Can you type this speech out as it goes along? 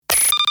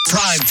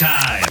Prime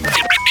time.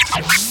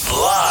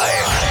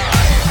 Live.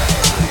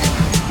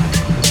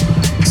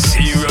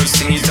 Serious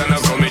things and a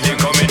comedy. 1,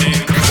 2,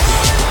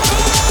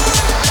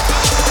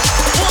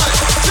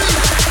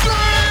 3.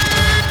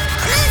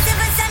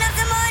 Elizabeth of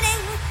the morning,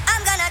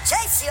 I'm gonna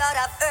chase you out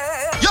of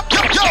earth. Yo,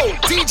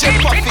 DJ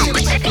Puffy.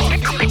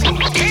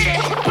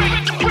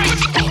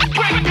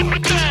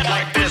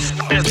 Like this.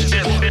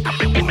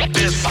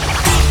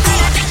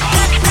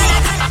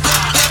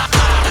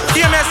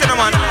 You messing no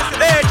man.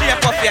 DJ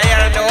Puffy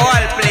here in the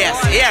whole place.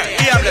 Here,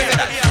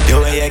 the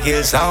way you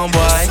kill sound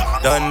boy,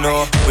 don't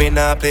know, we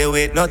not play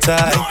with no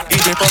tie.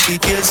 DJ Puffy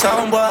kill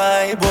sound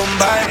boy, boom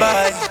bye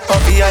bye.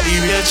 Puffy are the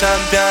real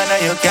champion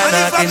and you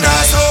cannot deny. And if I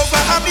cross over,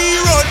 I me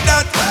run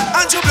that.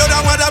 And your blood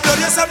and water blood,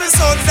 yes I me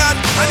son that.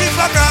 And if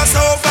I cross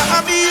over,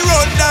 I me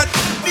run that.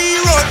 Me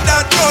run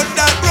that.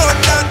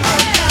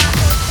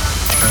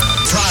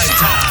 Prime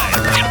time.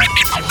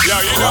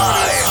 Yeah, you know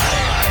this.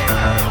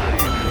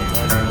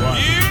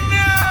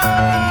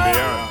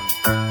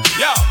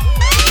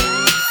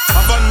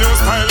 New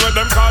style where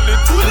them call it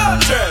full on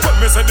jet. But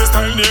me say the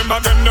style name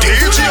again no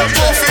DJ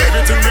Puffy.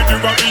 Everything we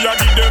do we a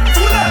give them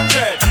full on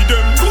jet. Give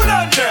them full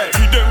on jet.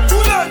 Give them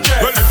full on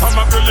jet. Well if I'm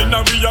a girl in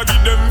a we a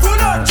give them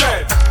full on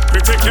jet. We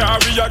take care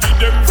we a give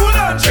them full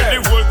on jet.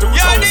 The whole 2000 we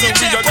a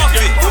give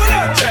them full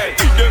on jet.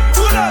 Give them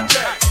full on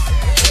jet.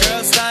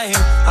 Girls time,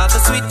 have the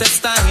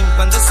sweetest time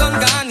when the sun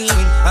gone in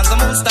and the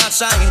moon start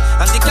shine.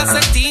 And the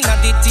cassette and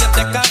the tape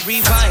deck a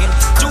rewind.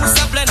 Juice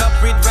a blend up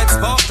with red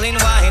sparkling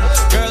wine.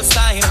 Girls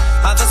time,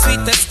 have the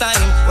sweetest time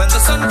when the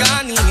sun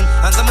gone in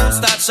and the moon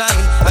start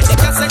shine. And the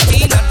cassette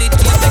and the tape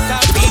deck a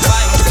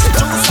rewind.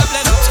 Juice a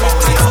blend up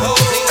with red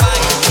sparkling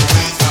wine.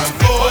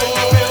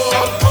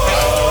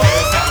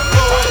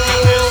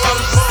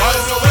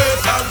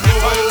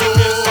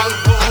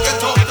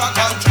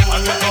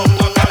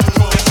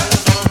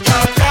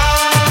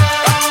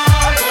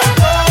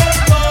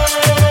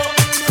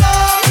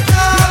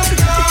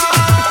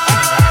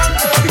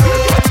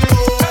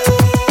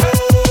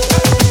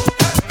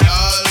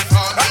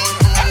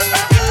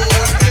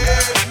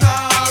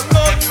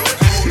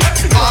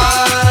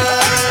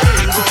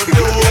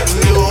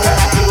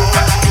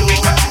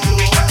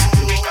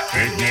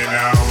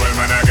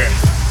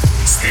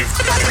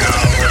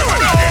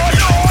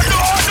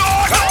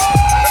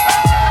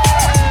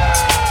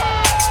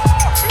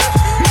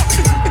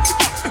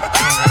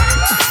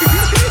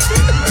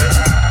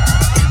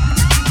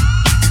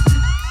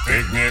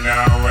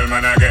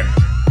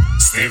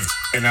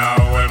 Now,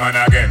 old man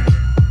again.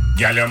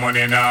 Girl, your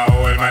money now,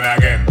 old man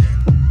again.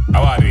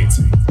 How are it?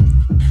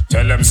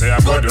 Tell them say I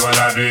go do all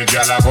I do it.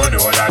 Girl, I go do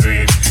all I do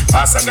it.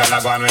 Pass some girl, I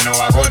go and we know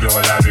I go do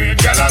all I do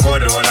it. Girl, I go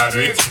do all I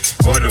do it.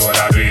 Go do all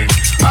I do it.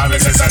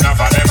 Always say enough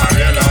of them are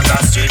real on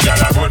that street. Girl,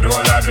 I go do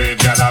all I do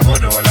it. Girl, I go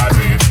do all I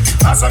do it.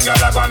 Pass some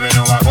girl, I go and we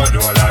know I go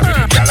do all I do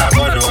it. Girl, I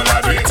go do all I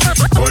do it.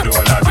 Go do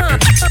all I do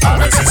it.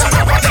 Always say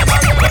enough of them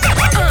are real on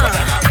that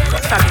street.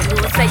 From you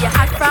know say you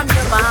hot from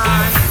your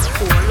man.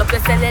 Pull up your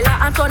cellular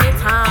and turn it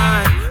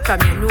on. From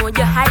you know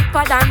you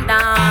hyper than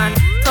Dan.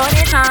 Turn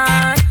it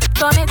on.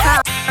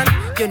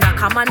 You know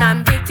come on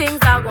and big things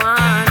are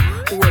one.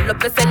 Pull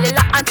up your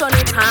cellular and turn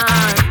it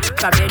on.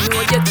 From you know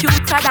you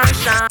cuter than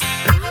Sean.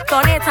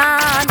 Turn it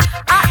on.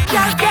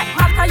 Girl get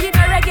hotter you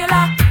the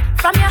regular.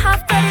 From your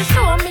half to the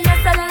show me your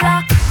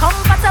cellular.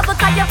 Comfortable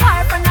cause you're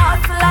far from the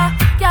hustler.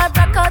 Girl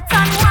break out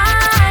and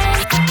wine.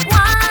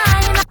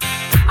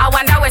 I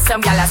wonder where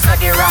some gyal a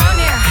study round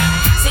here.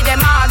 See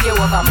them argue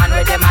over man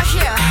where them a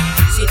share.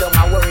 See don't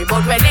a worry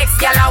about when next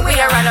gyal a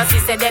wear. And us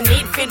say them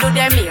need fi do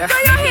them here. Do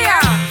you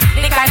hear?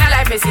 The kind of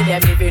life me see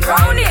them living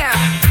round here.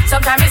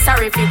 Sometimes it's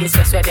sorry for this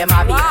just where them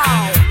a be.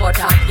 But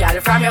hot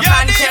gyal from your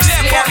conscience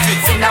clear.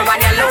 See now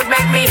when you load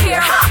make me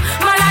hear.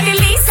 Man a the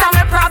least of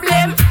my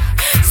problem.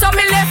 So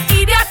me left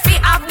idiot fi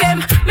have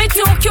them. Me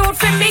too cute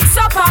fi mix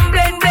up and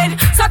blend.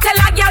 So tell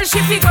a girl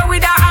she fi go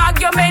with her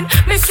argument.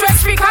 Me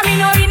stress free cause me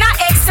know in a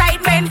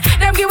excitement.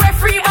 Them give away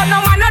free but no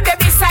man not there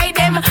beside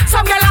them.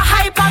 Some girl a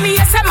hype on me,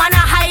 yes a man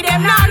a hide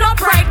them. Nah no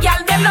pride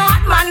girl, them no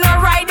hot man no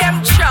ride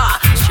them. Cha.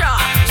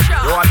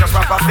 You want a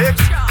proper fix?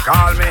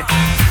 Call me.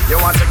 You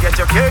want to get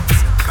your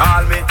kicks?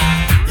 Call me.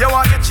 You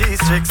want your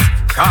cheese chicks?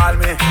 Call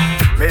me.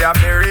 Me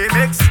have the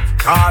remix?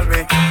 Call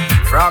me.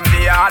 From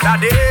the other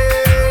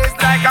days,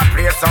 like I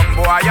play some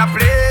boy I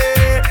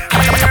play.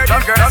 I heard the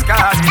girls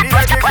call me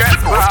the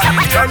girls boy.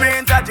 Let me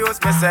introduce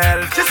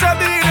myself. Just a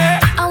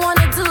minute. I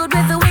want a dude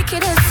with the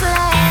wickedest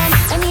slang.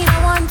 I need a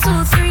 1,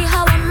 2, 3,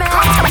 how a man.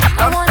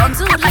 I want a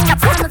dude who will time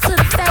it to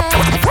the fan.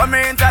 Let me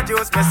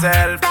introduce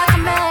myself. Like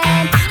a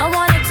man. I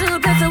want a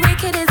dude with the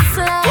wickedest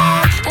slang.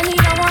 I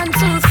need a 1,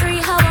 2, 3,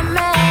 how a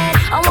man.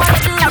 I want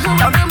a dude who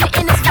will do me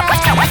in his bed.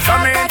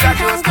 Let me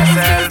introduce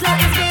myself. My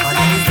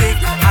name is Vic.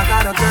 I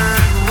got a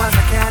girl who was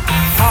a cat,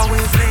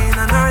 always laying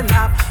on her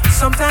lap.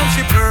 Sometimes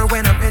she purr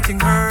when I'm petting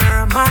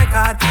her. My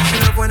God, she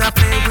love when I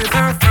play with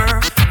her fur.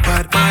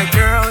 But my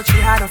girl, she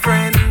had a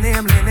friend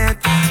named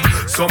Lynette.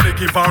 So me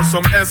give her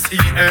some sex.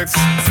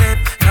 Said,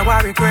 now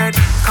I regret,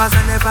 cause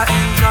I never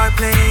enjoyed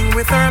playing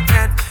with her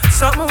pet.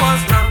 Something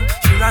was wrong,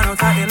 she ran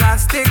out of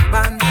elastic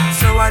band,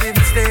 so I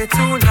didn't stay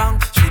too long.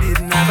 She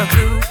didn't have a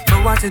clue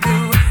but what to do.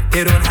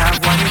 They don't have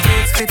what it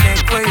takes to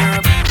take away her,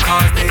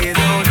 cause they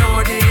don't know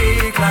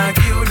Dick like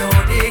you know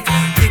Dick.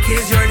 Dick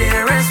is your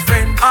dearest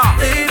friend.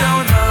 They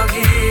don't hug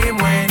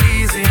him when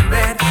he's in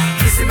bed,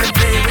 kiss him and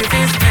play with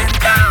his pen.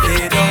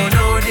 They don't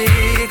know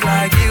Dick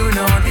like you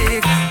know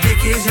Dick. Dick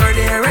is your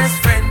dearest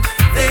friend.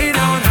 They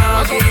don't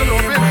hug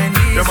him when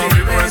he's in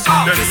bed,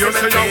 kiss him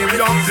and play with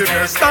his pen.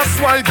 That's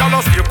why y'all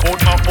stay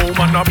out my home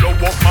and I blow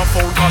up my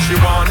phone, cause she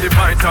want the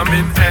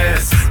vitamin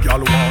S.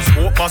 Y'all want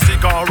smoke my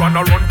cigar and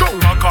I run down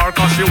my car,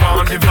 cause she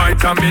want the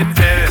vitamin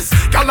S.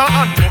 Y'all a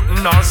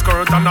unbutton her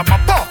skirt and a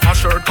pop off my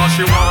shirt, cause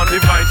she want the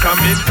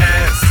vitamin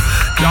S.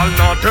 Y'all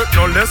not take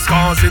no less,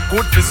 cause it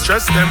good to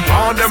stress them,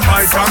 want them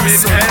vitamin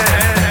S.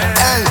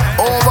 Hey,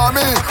 over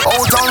me,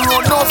 out on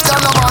road, enough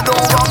y'all a mad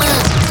over me.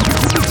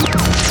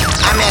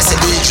 I'm as a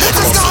DJ. It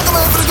is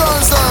Gargamel for the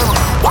girls them.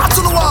 What do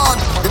you want?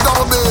 The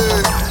double B.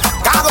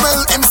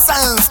 Gargamel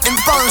himself in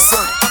person.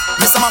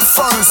 Mr.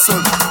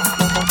 McPherson.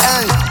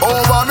 Hey,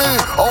 over me,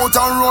 out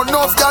on road,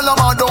 enough y'all a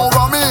mad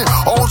over me.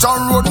 Out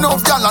on road,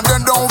 enough y'all a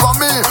dead over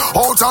me.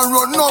 Out on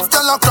road, enough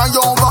y'all a cry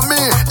over me.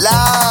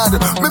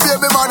 Lad, me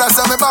baby mother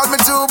say me bad, me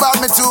too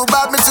bad, me too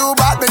bad, me too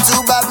bad, me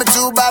too bad, me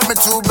too bad, me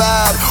too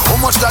bad. How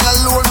much y'all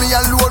alone me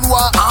alone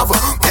want have?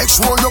 Make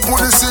sure you put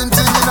this in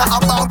thing in a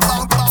about.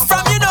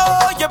 From you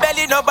know your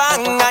belly no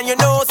bang, and you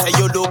know say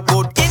you look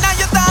good in a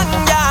your tongue,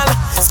 girl.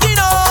 Skin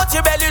out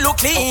your belly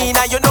look clean,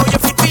 and you know you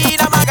fit feed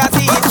a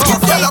magazine.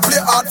 Girl, I play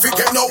hard fi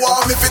get no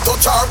warm if it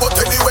touch her, but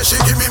anyway she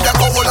give me a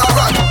couple of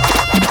run.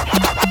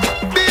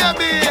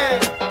 Baby,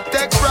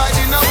 take pride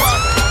in a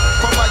one.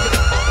 Come on, you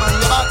on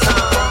your bottom.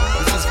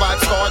 This is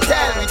Vibes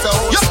Cartel. It's a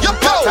whole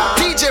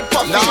DJ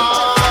Puffy.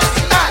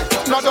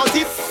 No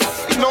dirty,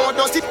 no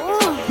dirty.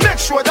 Make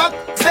sure that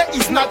there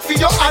is not for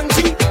your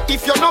auntie.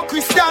 If you're not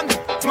Christian,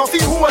 it's not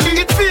for holy.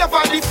 It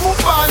favor the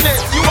football net.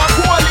 You are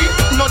holy.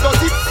 No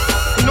dirty,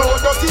 no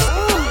dirty.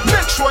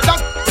 Make sure that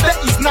there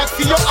is not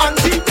for your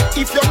auntie.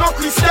 If you're not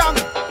Christian,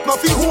 not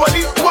for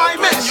holy. Why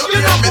man? You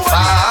know me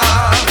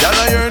far.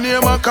 Y'all your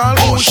name I call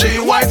Bushy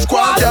White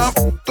Squad. Yeah,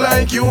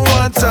 like you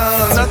want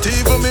her. Not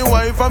even me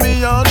wife and me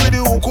yarn with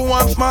the hook who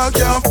want smart.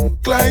 Yeah,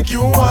 like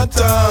you want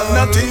her.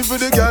 Not even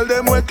the girl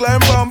them we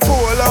climb from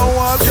pole and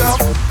walk. Yeah,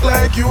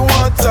 like you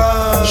want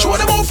her. Show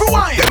them out for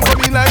wine. Them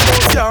come in like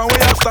both yeah, we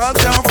have start.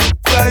 Yeah,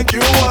 like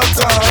you want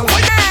her.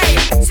 Hey,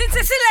 since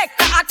it's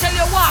selector, I tell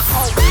you walk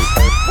out, baby.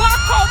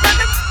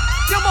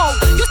 You move.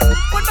 You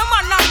with the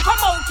man and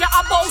come out, you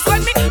a boss. When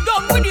me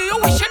done with you, you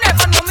wish you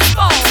never know me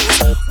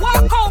spouse.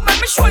 Walk out,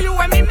 let me show you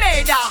when me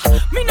made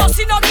her. Me no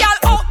see no girl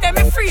out there,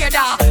 me afraid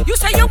her. You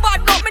say you bad,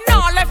 but me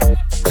nah left.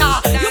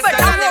 Nah, you better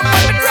run when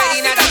me drop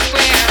in the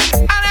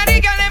square. All of the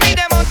girls me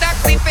them on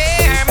taxi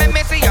fare.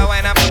 Me see you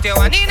when I put you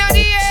one in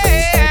the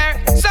air.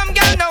 Some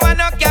girls no one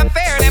no can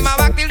fare. Them a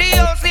walk till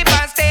the whole sleep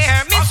and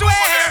stare. Me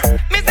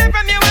swear, me say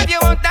from you if you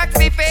want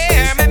taxi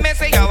fare. Me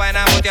see you when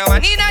I put you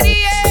one in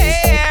the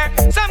air.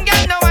 Some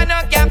girls no one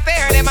no can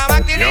fare. Them a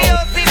walk till the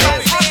whole sleep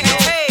and stare.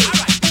 Hey.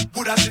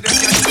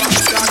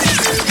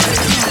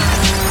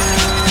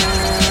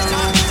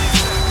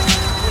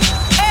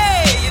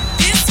 Hey, in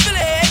this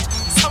village,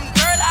 some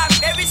girl are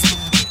very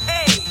stupid.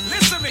 Hey,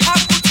 listen me.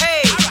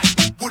 Hey.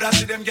 Buddha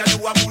see them, girl,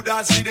 you a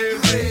Buddha see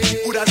them.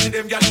 Buddha see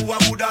them, girl, you a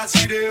Buddha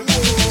see them.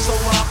 So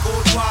walk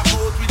out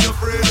with your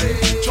friend.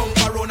 Jump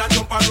around and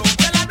jump around.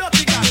 Tell her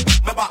dirty girl,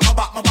 my back.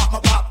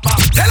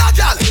 Tell her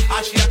girl,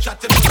 and she a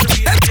chat to me.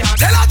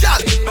 Tell her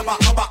girl, my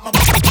back.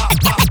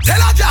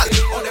 Tell her girl,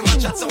 all them a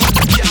chat so much.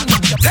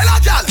 Tell her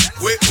girl,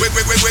 wait. They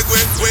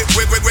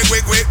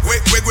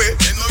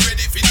not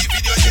ready for the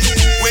video.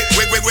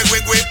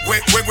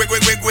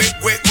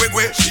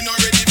 Wait. She not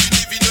ready for the video. Wait. They not ready for the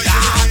video.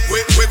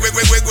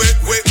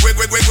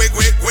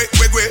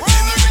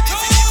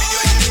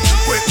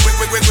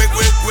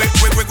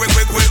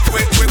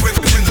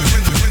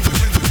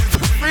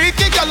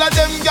 Freaky girl of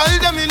them, girl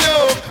them in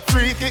love.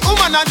 Freaky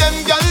woman of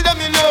them, girl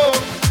them in love.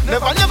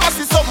 Never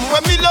see something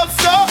when me love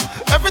so.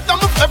 Every time.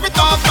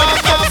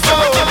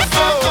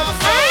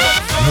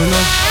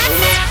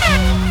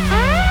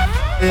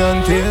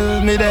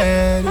 Until me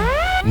dead,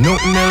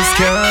 nothing else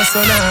can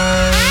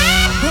survive.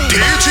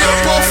 DJ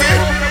Puffy.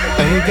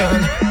 Hey girl,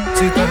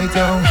 sit right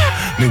down.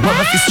 Me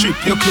want to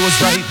strip your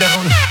clothes right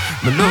down.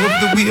 Me love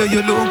the way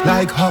you look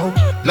like how.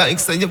 Like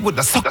say you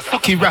woulda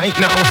sucky right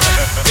now.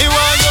 Me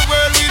want your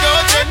world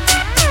without end.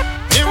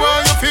 Me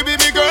want you to be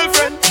me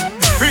girlfriend.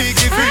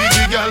 Freaky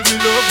girl, me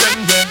love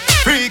them, yeah.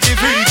 Freaky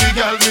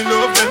girl, me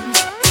love them.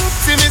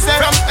 See me say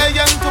from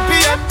AM to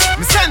PM.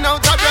 Me send out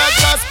a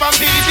broadcast from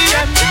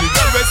BDM. Any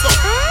girl dress up,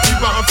 you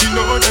want to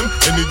know them.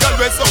 Any girl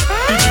dress up,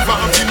 you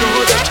want to know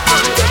them.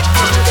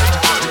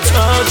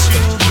 Touch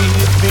you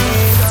with me,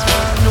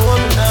 I know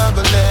I'm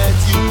never let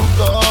you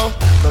go.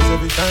 Cause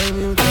every time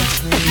you touch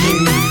me, you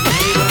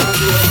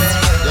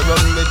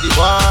run with the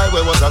boy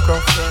where was a crop.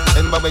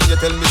 And but when you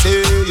tell me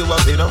say you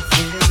have enough,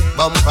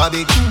 bumper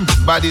big,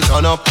 body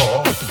turn up.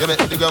 You make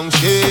the ground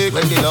shake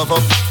when the love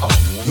up.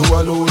 You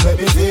alone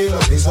let me feel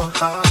like this.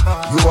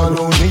 You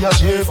alone me a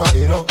cheer for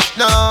you know.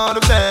 No,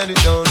 the band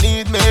don't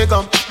need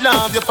makeup.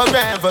 Love you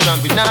forever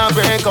and we not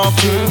break up.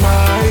 Till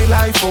my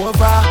life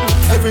over.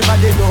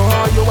 Everybody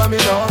know you want me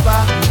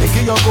lover. They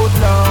give you good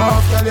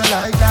love, tell you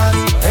like that.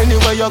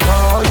 Anywhere you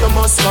go, you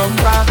must come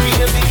back.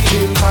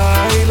 Till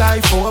my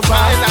life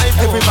over.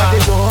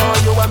 Everybody know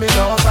you want me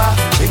lover.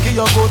 They give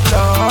you good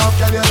love,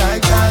 tell you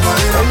like that.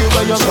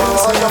 Anywhere you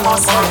go, you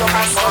must come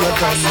back. You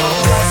don't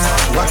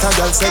know what a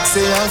girl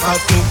sexy and fat.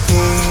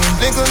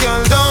 Little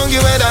girl, don't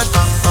give me that.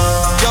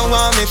 You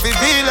want me to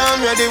feel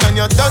I'm ready. When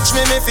you touch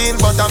me feel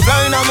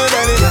butterfly on my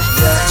belly.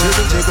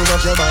 Jiggle, jiggle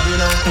up your body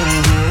now.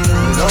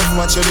 Love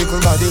watch your little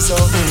body so.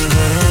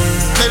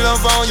 Me love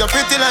how you're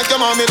pretty like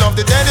your mommy. Love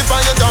the daddy for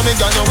your dummy.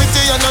 Girl, you're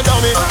witty and you're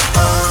dummy.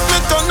 Me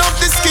turn up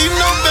the scheme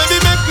now, baby.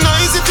 Make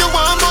nice if you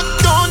want, but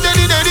don't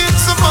daddy.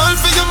 So fall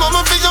for your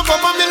mama, for your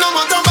papa. Me no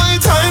matter my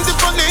time. The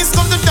police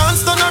come to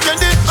dance, done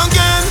already.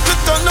 Again, me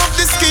turn up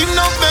the scheme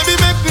now, baby.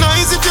 Make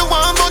nice if you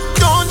want, but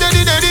don't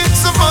daddy.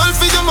 So fall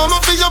for your mama,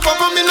 for your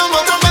papa. Me no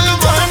matter my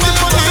time. The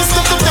police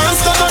come to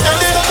dance, done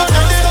already.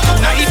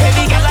 Now if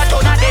every girl a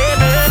turn a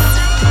devil,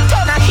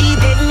 turn a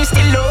heathen, me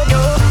still love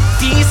you.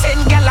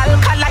 Decent girl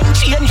alkaline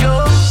change you.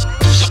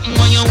 Something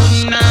when you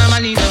wouldn't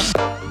normally do.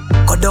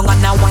 Go down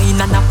and a wine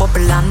and a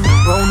bubble and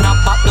round a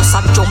back, just a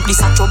jump,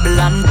 this a trouble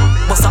and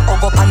bust a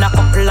hug up and a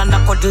couple and a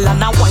cuddle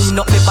and a wine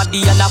up me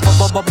body and a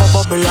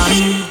bubble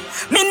and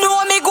me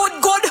know me good,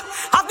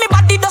 have me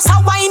body just a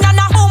wine and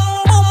a boom,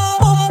 boom,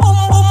 boom,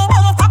 boom, boom,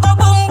 boom, papa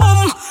boom,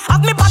 boom,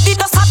 have me body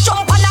just a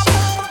jump and a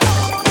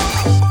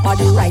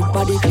body right,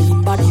 body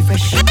clean, body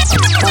fresh,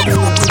 body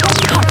ready,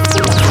 body hot,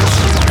 full of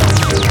fresh.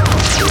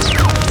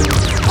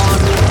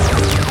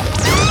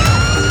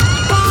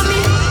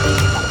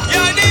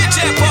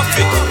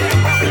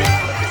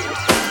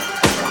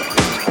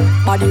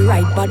 Body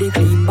right, body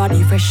clean,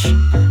 body fresh.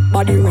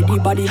 Body ready,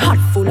 body hot,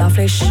 full of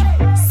flesh.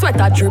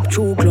 Sweater drip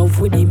through glove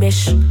with the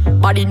mesh.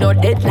 Body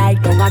not dead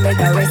like don't I make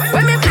the rest.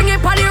 When me fling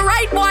it body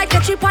right, boy,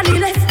 catch it on the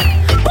left.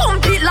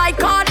 Pump it like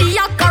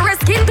cardiac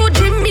arrest. Skin to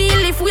Jimmy,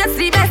 lift we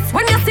see best.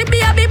 When you see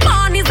baby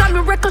born is a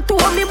miracle to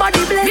me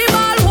body bless. Me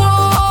ball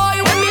boy,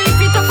 when me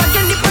lift it up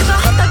again the pressure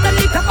hotter than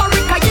the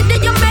paprika. You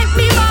did you make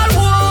me ball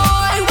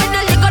boy. When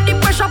I leg on the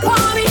pressure for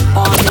me,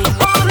 for me,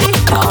 for me,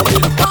 for me,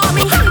 for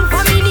me. Hand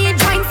for me need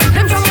drinks,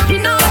 them from the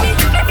nami.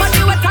 If I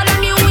do it, tell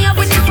them you wave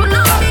with the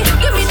tsunami.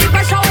 Give me the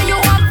pressure when you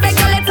want, beg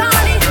a let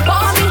on it.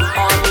 For me,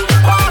 for me,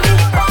 for me,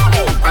 for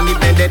me. And if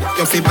they dead,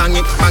 you feel bang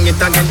it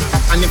again.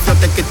 And if you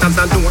take it as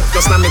a do,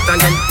 just slam it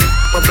again.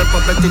 Bubble,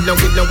 bubble, till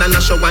low than a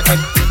shower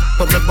head.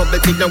 Bubble, bubble,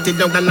 till low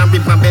than a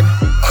river bed.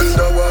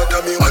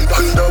 Underwater me,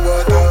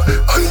 underwater.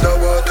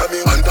 Underwater me,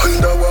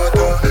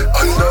 underwater.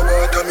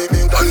 Underwater me,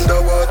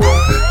 underwater.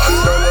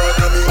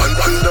 Underwater me,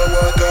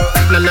 underwater.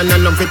 No,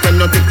 love it when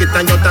you take it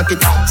and you take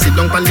it. Sit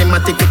down pan the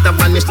matic, it a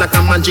vanish like a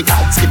magic.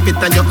 Skip it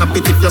and you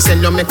happy if you sell,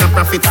 you make a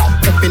profit.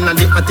 Up in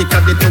the attic,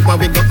 at the tower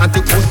we go at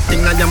it.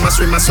 Thing I am a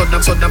swimmer, soda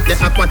play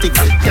aquatic.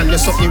 Can you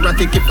so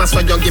erratic, if I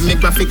saw you give me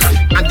graphic.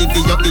 And the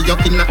you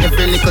in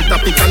every little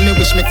topic. And me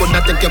wish me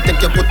coulda take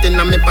you put in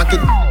a me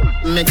pocket.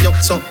 Make you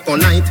so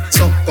polite.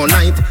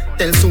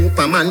 Tell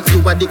Superman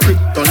you are the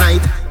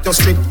kryptonite. Just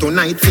strip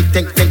tonight,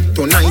 take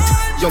tonight.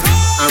 You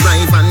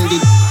arrive and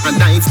did a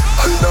dive.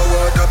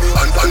 Underwater me,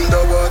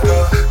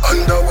 underwater.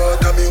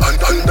 Underwater me,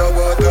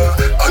 underwater.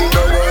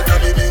 Underwater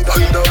me,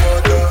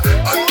 underwater.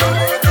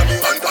 Underwater me,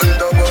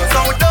 underwater. So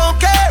we don't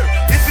care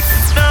if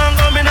it's not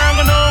going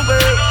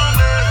nowhere.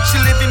 She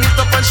living it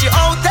up and she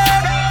out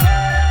there,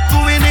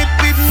 doing it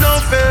with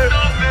no fear.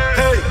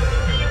 Hey,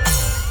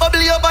 bubble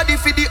your body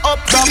for the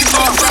up top.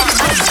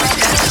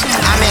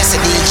 I'm a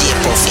DJ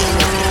Puffy.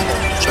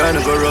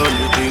 Tryna go round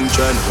the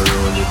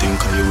thing,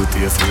 cause you will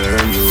pay for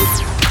learn you.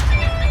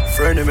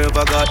 Friend of me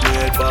ever got me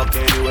head back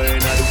anywhere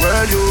in the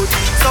world, you.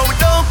 So we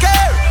don't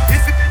care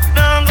if it's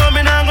not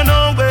going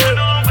nowhere.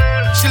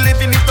 She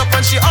living it up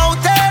and she out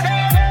there,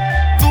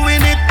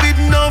 doing it with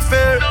no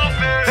fear.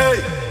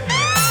 Hey,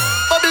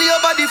 bubble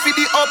your body for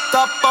the up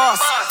top boss.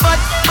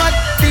 Mad,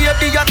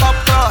 baby, your top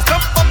class.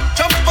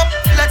 Jump up,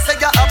 like say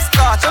you're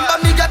upstart.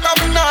 Remember me get up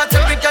not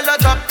every girl a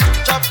drop.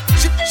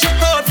 She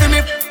called for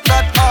me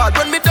that hard.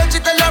 When me touch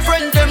it, tell her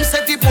friend them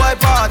set the boy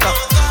part.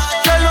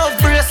 Your love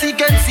brace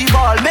against the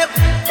ball. Make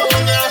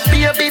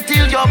baby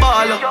till your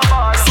ball.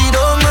 See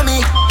down on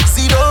me,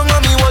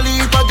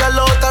 Wally if a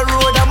girl out the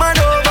road a man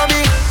over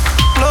me.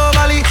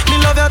 Globally,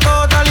 me love you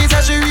totally.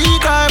 Say she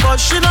retry, but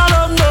she not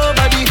love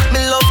nobody.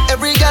 Me love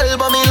every girl,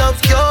 but me love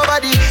your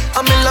body.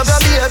 And me love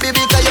your baby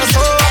because you're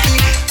so happy.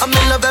 And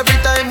me love every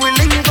time we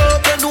link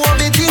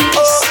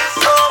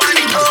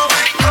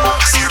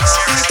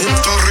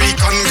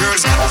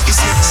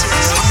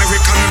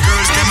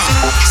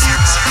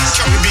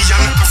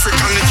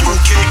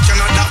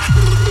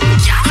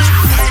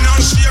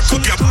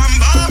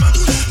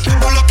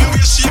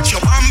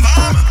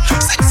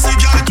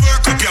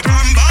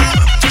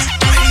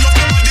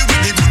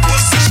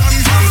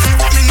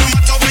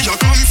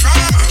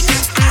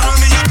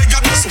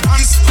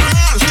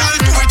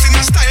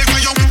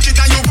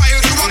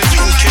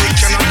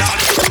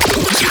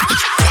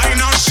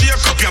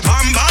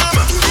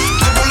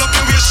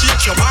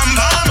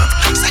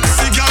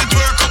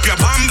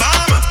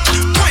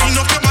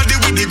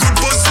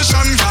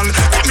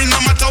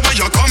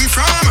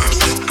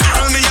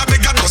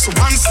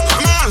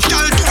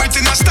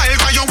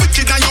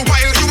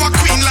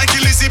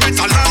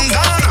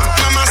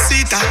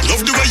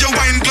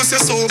you're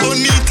so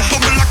bonita.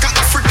 Bubble like a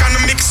African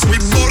mix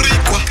with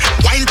Boricua.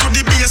 Wine to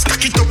the bass,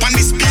 cock it up on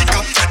the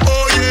speaker.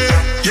 Oh yeah,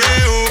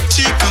 yeah, oh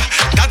chica.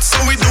 That's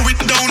how we do it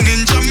down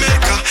in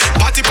Jamaica.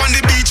 Party on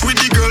the beach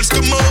with the girls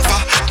come over.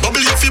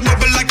 Bubble if you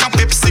bubble like a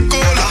Pepsi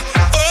Cola.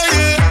 Oh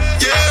yeah,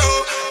 yeah,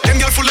 oh. Them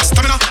girl full of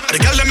stamina. The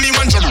girl them need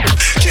one jump.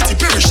 Katy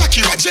Perry,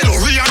 Shakira, J.Lo,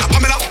 Rihanna,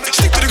 Pamela.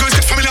 Stick to the girls,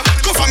 get familiar.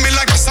 Go for me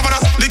like a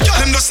savannah. The girl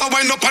them just a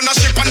wind up and a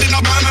shake on the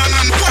banana.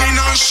 Wine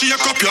and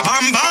shake up your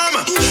bam bam.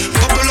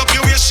 Bubble up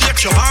your waist,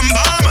 shake your bam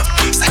bam.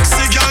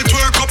 Sexy girl,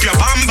 twerk up your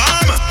bam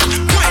bam.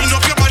 Wind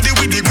up your body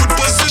with the good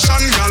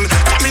position, girl.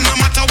 Tell me no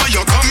matter where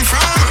you come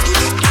from.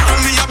 Tell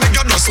me I beg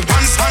you just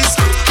once.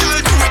 Girl,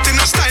 do it in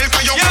a style,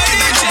 cause you're walking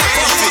like you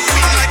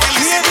like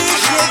Elizabeth.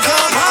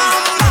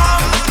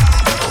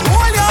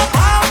 Hold your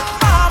bam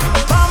bam,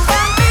 bam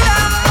bam,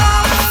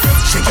 bam.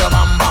 Shake your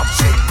bam bam,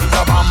 shake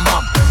your bam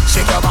bam,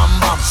 shake your bam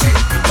bam, shake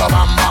your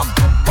bam bam,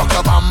 fuck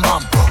your bam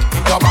bam,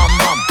 your bam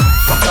bam,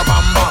 fuck your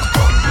bam bam,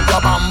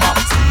 your bam bam.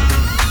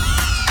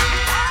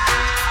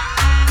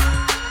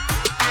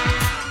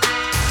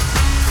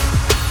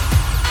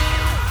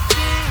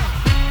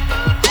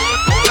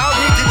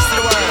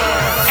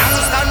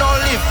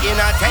 In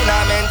a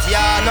tenement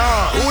yard, no.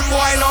 Good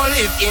boy no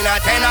live in a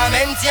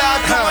tenement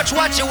yard. Too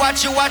much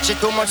watch it,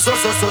 too much so.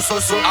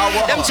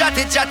 Them chat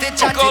it.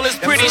 Call this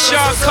pretty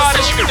Sean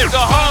Carter, the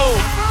hoe.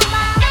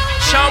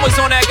 Sean was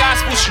on that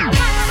gospel shoot.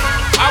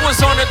 I was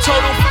on the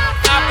total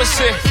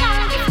opposite.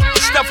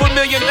 Stuff $1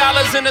 million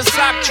in a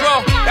sock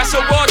drawer. That's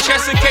a war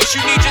chest in case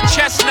you need your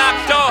chest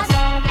knocked off.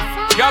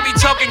 Y'all be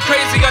talking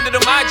crazy under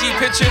them IG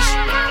pictures.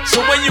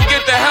 So when you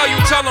get the hell, you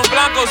tell them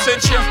Blanco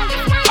sent you.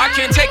 I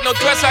can't take no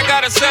threats, I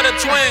got a set of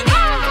twins.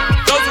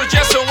 Those were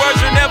just some words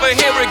you'll never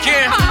hear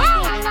again.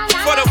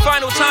 For the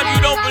final time,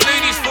 you don't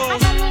believe these fools.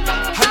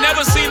 I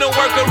never seen a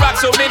worker rock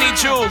so many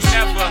jewels.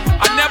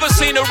 I never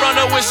seen a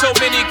runner with so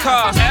many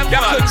cars.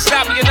 Y'all couldn't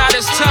stop me, you're not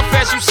as tough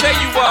as you say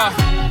you are.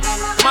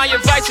 My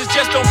advice is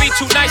just don't be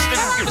too nice to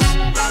niggas.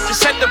 Just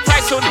set the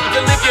price so niggas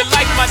can live your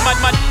life, my.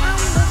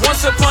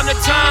 Once upon a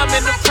time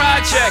in the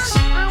projects,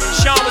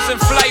 Sean was in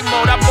flight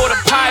mode, I bought a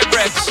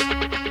Pyrex.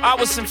 I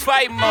was in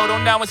fight mode,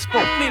 oh now it's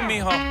me,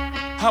 huh?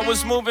 I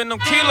was moving them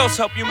kilos,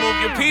 help you move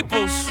your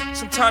peoples.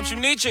 Sometimes you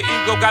need your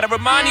ego, gotta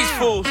remind these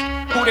fools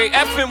who they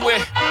effing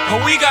with.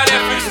 Oh, we got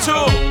effings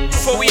too.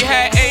 Before we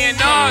had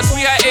A&Rs,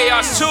 we had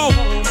ARs too.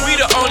 We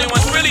the only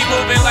ones really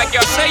moving like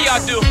y'all say y'all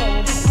do.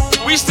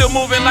 We still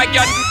moving like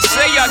y'all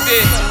say y'all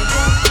did.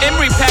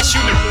 Emery passed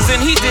you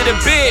and he did a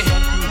bid.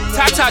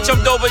 Tata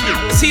jumped over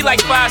niggas, he like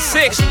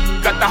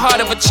 5'6". Got the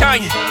heart of a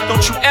giant,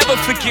 don't you ever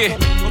forget.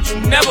 Don't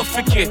you never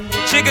forget.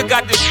 Jigga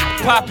got this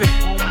shit poppin'.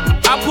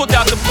 I pulled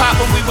out the pop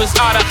when we was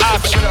out of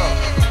option.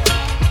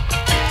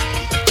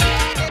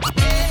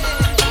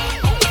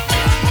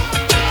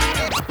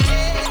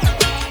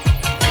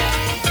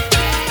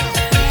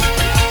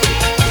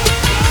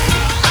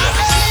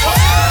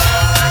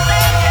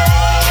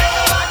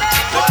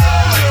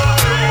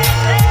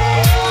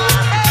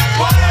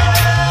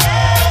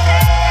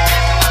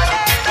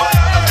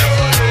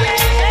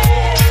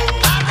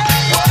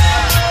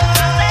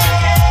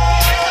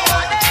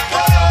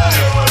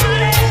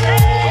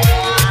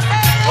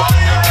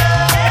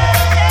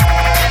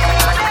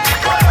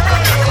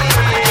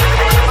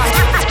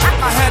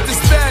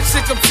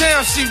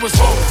 She was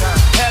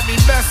had me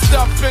messed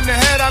up in the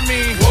head, I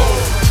mean.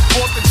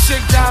 Bought the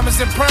chick diamonds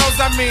and pearls,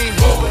 I mean.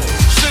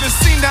 Should've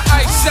seen the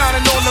ice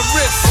shining on the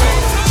wrist.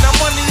 Now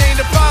money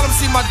ain't the problem,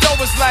 see my dough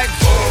is like.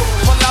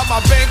 Pull out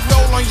my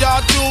bankroll on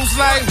y'all dudes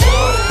like.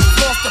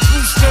 Lost the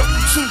blue strip,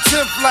 2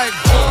 10th like.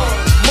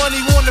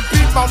 Money wanna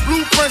beat my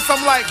blueprints,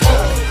 I'm like.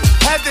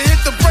 Had to hit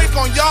the brake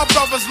on y'all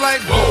brothers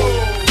like.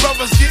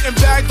 Brothers getting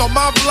bagged on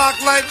my block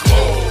like.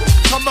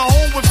 Coming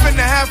home within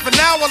a half an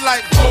hour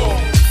like.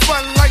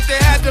 Like they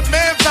had the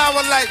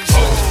manpower like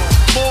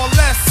more or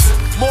less,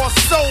 more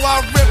so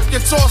I rip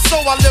your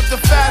torso, I live the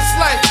fast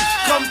life.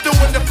 Come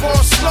through in the poor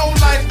slow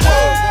like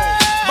whoa.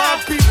 My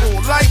people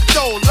like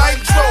dough,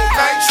 like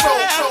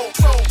nitro.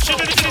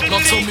 Now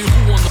tell me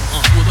who on the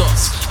with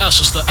us.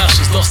 Ashes to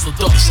ashes, dust to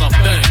dust. I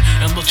bang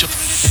and let your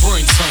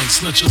brain tank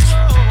snitches.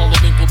 All the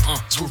maple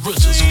with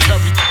riches who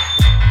carry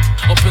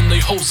up in they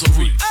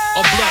hosiery.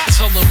 A black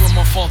teller when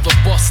my father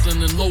bustin'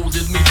 and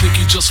loaded me. Think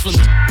he just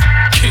finna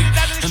key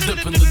and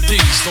dip in the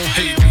D's. Don't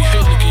hate me.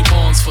 Hit Nicky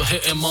Barnes for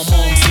hitting my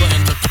mom's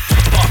letting the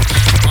pop.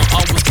 I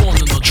was born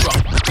in the drop.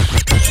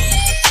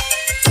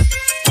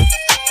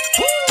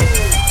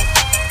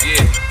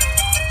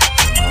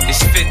 Yeah,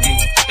 it's 50,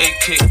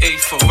 aka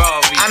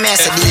Ferrari. I'm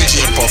as a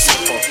DJ Puff.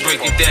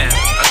 Break it down.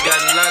 I got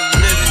a lot of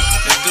living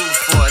to do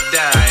before I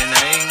die, and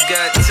I ain't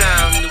got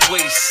time to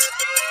waste.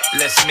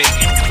 Let's make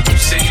it. You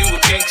say you a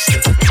gangster,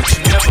 but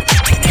you never.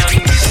 Now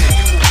you say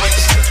you a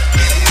waster.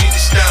 You need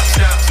to stop.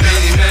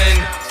 Many men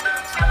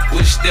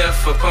wish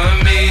death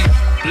upon me.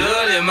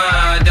 Blood in my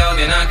eye, dog,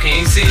 and I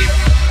can't see.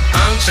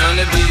 I'm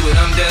trying to be what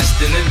I'm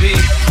destined to be,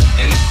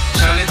 and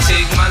trying to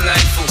take my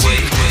life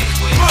away.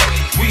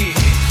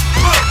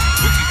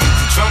 We can get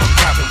the drama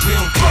poppin', we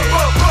don't care.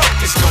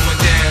 It's going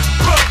down,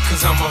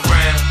 cause I'm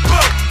around.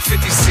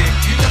 50 Cent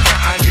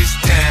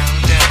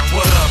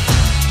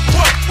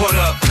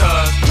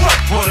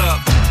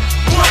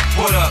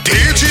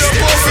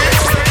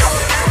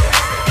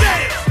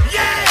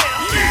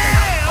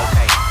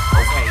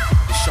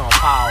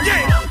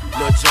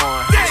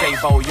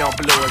 4 young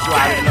bloods. You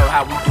already know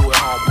how we do it,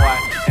 homeboy.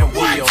 And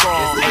Will, it's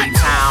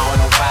A-Town.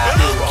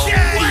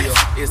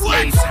 It's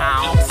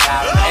A-Town.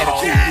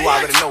 Attitude, you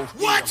already know.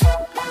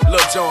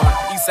 Lil Jon,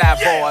 Eastside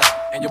Boys,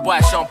 and your boy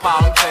Sean Paul.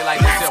 Let me tell you like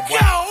this here, boy.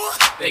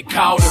 They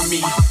called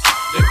me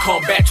to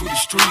come back to the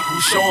street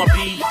with Sean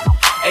P.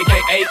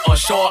 AKA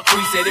Short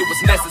Creek said it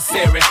was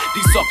necessary.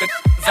 These suckers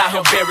out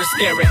here very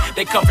scary.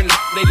 They cuffin',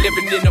 they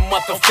living in the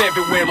month of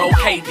February.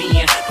 Okay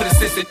then, put a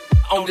sister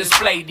on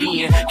display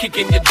then.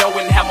 Kicking your door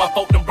and have my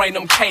folk them bring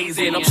them K's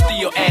in. I'm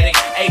still addict,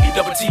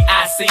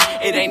 A-double-T-I-C.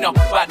 It ain't no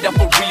about that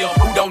for real.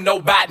 Who don't know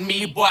about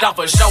me, but I'm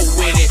for sure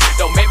with it.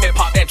 Don't make me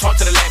pop that trunk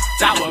to the left,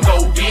 I will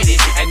go get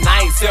it. And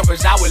I ain't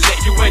selfish, I will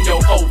let you in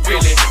your old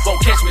feeling.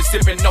 Won't catch me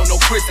sipping on no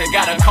Chris and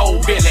got a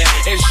cold feeling.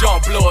 It's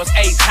Jean Blood's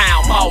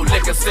A-Town, all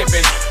liquor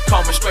sipping.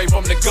 Coming straight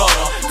from the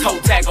gutter.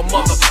 Toe tag a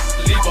mother,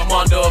 leave him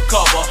under a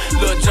cover.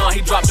 Lil Jon,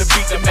 he dropped the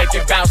beat to make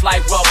it bounce like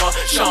rubber.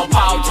 Sean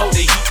Paul told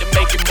the heat to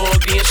make it mug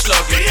and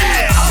slug it.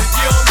 Yeah. If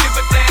you don't give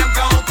a damn,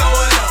 gon' throw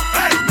it up.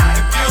 Hey.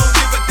 If you don't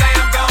give a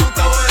damn, gon'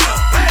 throw it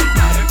up. Hey.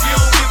 If you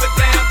don't give a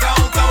damn,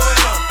 gon' throw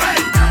it up. Hey.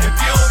 If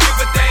you don't give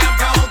a damn,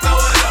 gon' throw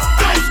it up.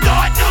 Don't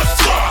start no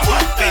stuff.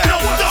 What be no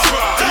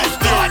stuff. Don't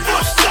start no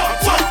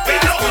stuff. What be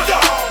no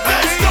stuff.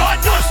 Don't start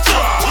no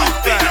stuff. What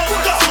be no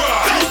stuff.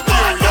 Don't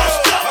start no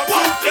stuff.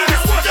 What be no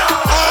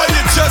stuff. Oh,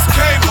 you just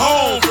came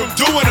home from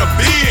doing a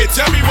bid.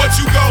 Tell me what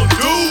you gon'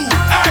 do.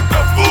 Act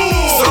a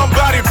fool.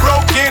 Somebody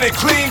broke in and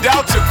cleaned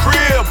out your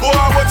crib. Boy,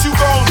 what you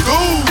gon'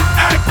 do?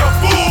 Act a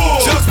fool.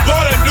 Just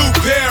bought a new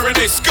pair and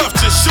they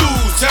scuffed your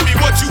shoes. Tell me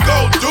what you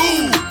gon'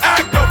 do?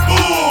 Act a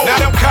fool. Now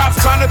them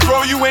cops trying to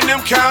throw you in them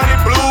county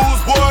blues.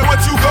 Boy,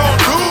 what you gon'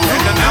 do?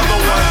 And another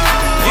one.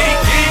 Geek,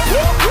 geek.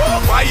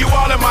 Why you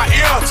all in my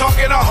ear?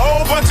 Talking a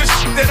whole bunch of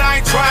shit that I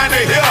ain't trying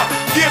to hear.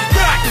 Get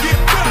back, get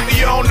back.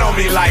 You don't know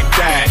me like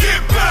that.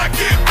 Get back,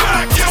 get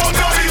back. You don't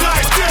know me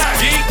like that.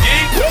 Geek,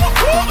 geek.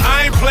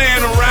 I ain't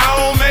playing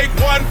around. Make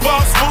one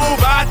false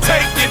move, I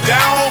take you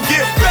down.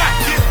 Get back,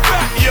 get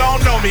back. You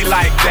don't know me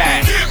like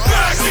that. Get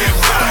back, get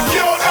back.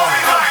 You don't know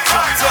me like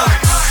that.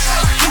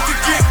 You can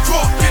get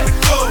caught in the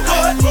club.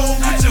 Roll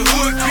with your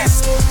hood, get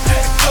in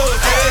the club.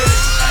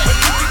 But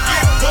you can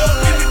get caught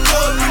in the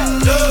club,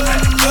 in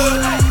the club.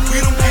 We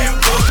don't give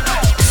a fuck.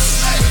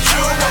 But you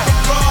don't want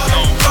a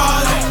problem,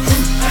 problem.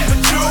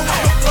 But you don't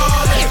want a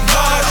problem,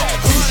 problem.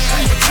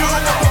 But you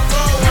don't want a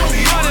problem,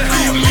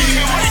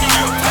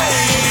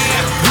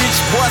 Rich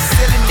boy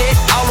selling it,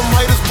 all them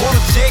haters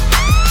wanna check.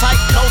 Tight,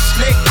 no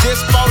slick,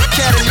 just bought a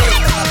Cadillac.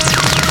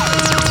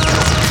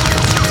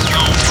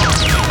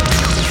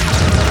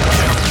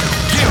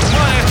 Get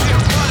money,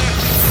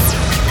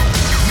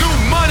 new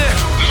money.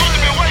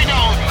 Been waiting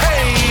on.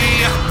 Hey,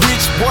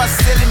 rich boy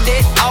selling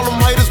it, all them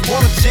haters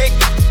wanna check.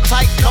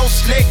 Tight, no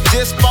slick,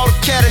 just bought a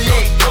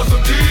Cadillac. Throw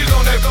some D's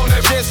on that,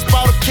 just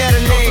bought a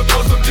Cadillac.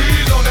 Throw some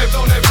D's on that,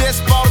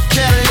 just bought a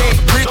Cadillac.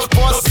 Rich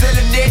boy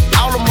selling it,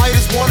 all them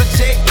haters wanna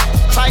check.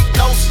 Tight,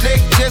 no slick,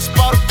 just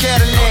bought a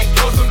Cadillac.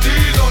 Throw some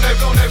D's on that,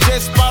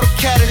 just bought a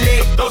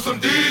Cadillac. Throw some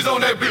D's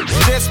on that bitch.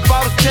 Just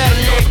bought a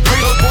Cadillac.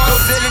 Rich boy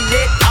selling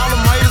it, all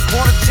them haters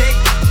wanna check.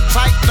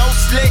 Tight, no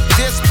slick,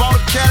 just bought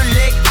a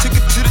Cadillac. Took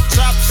it to the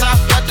top shop,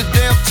 got the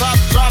damn top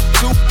drop.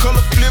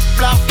 2-color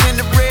flip-flop in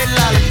the red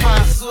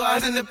lollipop. So I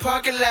was in the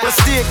parking lot, but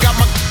still got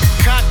my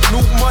cock,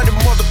 new money,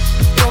 mother.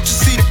 Don't you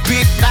see the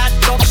big knot?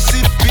 Don't you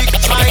see the big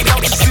chain?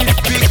 Don't you see the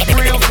big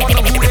grills? Wonder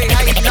who they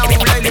hating on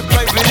lately,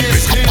 baby.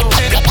 This hill.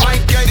 And the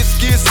pint gated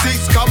skin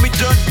seats, call me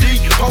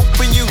Dundee.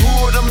 Hoping you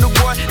hood, I'm the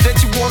one that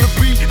you wanna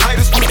be.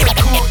 Haters with that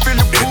cool,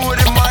 feeling good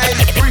in my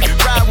 83.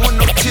 Ride with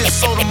no tits,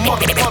 so the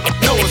motherfucker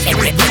know it's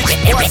me.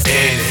 What's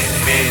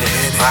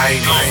I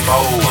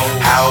know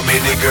how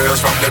many girls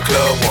from the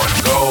club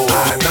wanna go.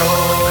 I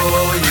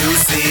know you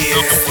see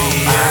it.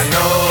 I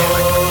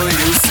know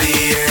you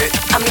see it.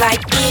 I'm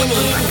like in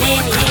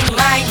it,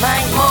 my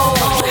mode.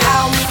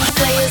 How many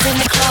players in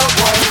the club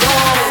wanna go?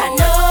 I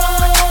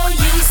know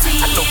you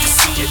see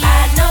it.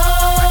 I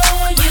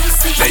know you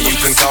see it. Now you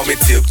can call me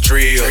Tip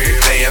Drill,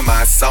 playing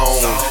my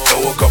song.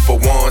 Throw a couple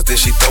ones, then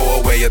she throw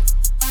away a.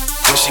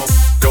 When she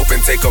dope and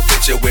take a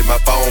picture with my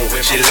phone.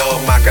 She love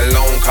my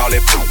cologne, call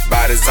it poop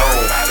by the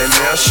zone. And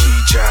now she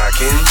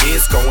jogging,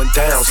 it's going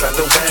down. Slap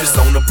the waitress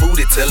on the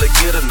booty, tell her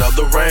get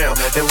another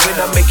round. And when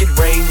I make it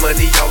rain,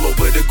 money all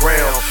over the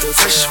ground.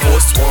 Fresh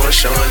Force One,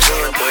 Sean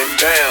button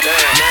down.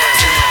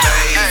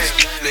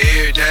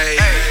 Every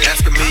day,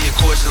 ask a million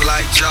questions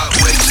like Jock,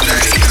 where you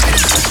stay?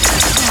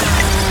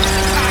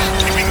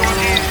 Here we go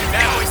again.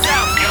 Now it's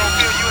out. Get on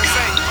Feel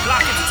USA.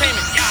 Block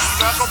Entertainment.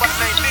 So I go by the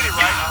name Diddy,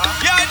 right?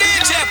 Yo,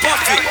 DJ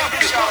Puffy.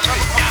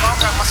 I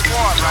got my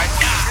squad, right?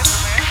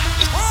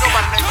 Go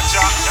by the name of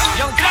Jock.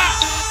 Young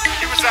Jock.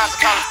 He resides in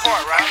College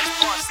Park, right?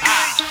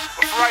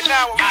 But for right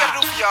now, what we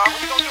gotta do for y'all? What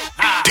we gonna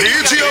do?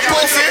 DJ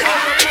Puffy.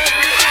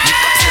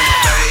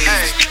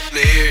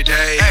 Every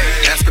day,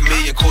 ask a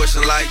million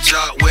questions like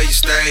Jock, where you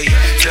stay?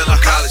 Tell her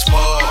College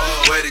Park,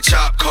 where the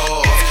chop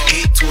car.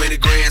 Hit 20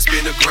 grand,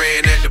 spend a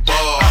grand at the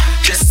bar.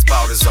 Just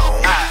about his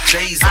own,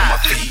 J's on my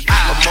feet.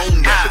 I'm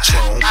on that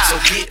Patron, so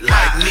get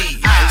like me.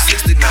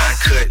 69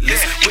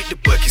 cutlass with the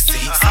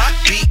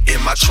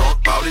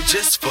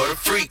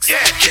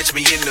catch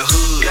me in the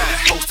hood,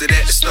 posted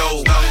at the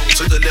stove.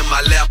 Twiddle in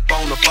my lap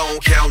on the phone,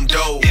 counting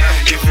dough.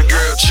 If your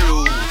girl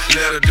choose,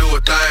 let her do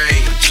a thing.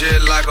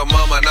 Just like a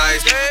mama,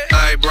 nice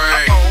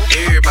brain.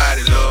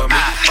 Everybody love me,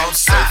 I'm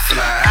so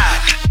fly.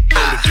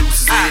 Throw the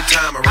deuces every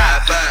time I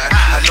ride by.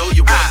 I know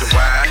you wonder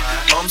why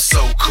I'm so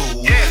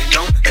cool.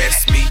 Don't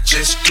ask me,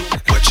 just do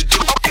what you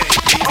do.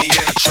 Meet me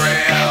in the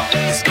trail,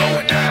 it's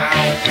going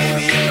down. Meet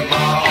me in the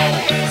mall,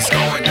 it's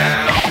going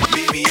down.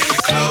 Meet me in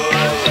the club,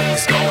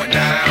 it's going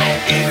down.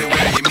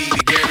 Anywhere you meet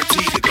me,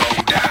 guaranteed to go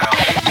down.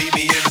 Meet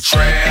me in the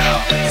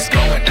trail, it's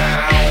going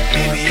down.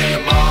 Meet me in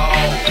the mall,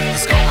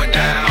 it's going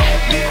down.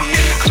 Meet me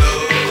in the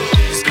club,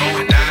 it's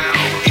going down.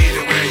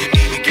 Anywhere you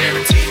meet me,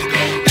 guaranteed to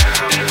go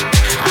down.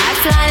 I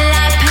fly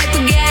like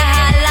paper, get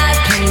high like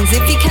planes.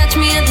 If you catch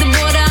me at the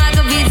border, I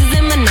got visas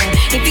in my name.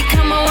 If you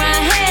come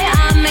around here,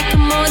 I'll make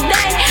them all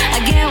day.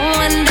 I get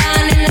one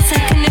down in a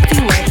second if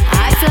you wait.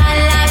 I fly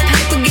like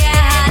paper, get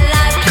high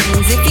like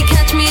planes. If you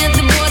catch me at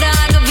the border,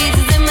 I got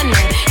visas in my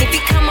name. If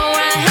you come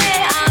around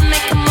here, I'll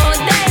make them all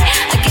day.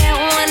 I get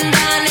one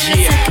down in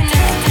a second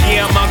if you wait.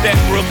 Yeah, I'm out at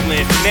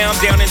Brooklyn. Now I'm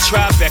down in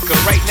Tribeca,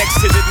 right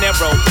next to the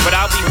Narrow. But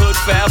I'll be hood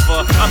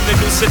forever. I'm the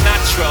new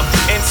Sinatra.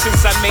 And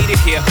since I made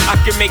it here, I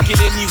can make it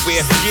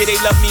anywhere. Yeah,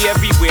 they love me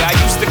everywhere. I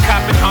used to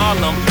cop in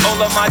Harlem. All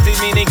of my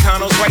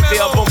Dominicanos right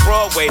there up on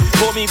Broadway.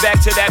 Pulled me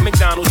back to that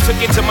McDonald's. Took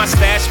it to my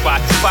stash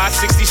spot,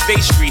 560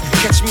 State Street.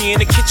 Catch me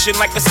in the kitchen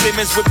like a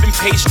Simmons whipping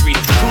pastry.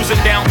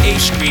 Cruising down A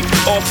Street,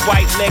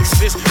 off-white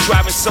Lexus.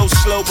 Driving so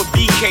slow, but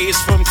BK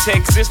is from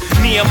Texas.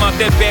 Me, I'm out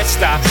that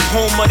Bed-Stuy,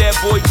 home of that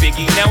boy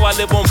Biggie. Now I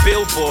live on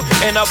Billboard,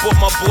 and I brought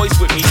my boys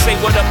with me. Say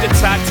what up to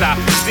Tata,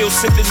 still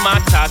sipping my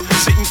ties.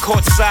 Sitting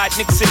courtside,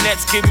 Knicks and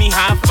Nets give me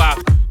high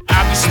five.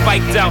 I be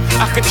spiked out,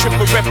 I could trip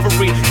a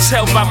referee.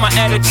 Tell by my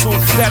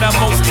attitude that I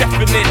most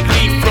definitely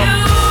from.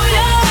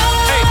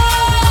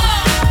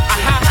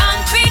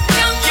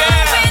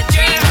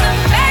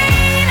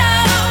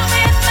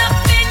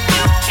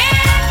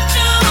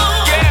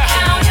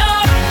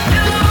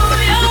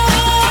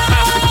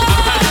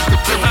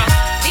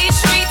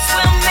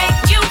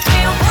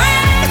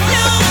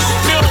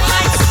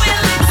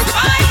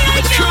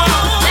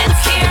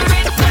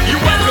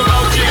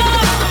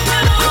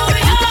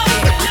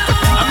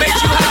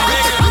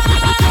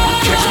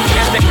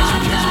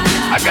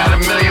 I got a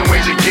million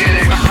ways to get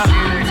it.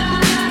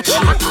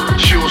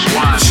 Choose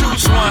one.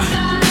 Choose one.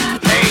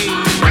 Hey,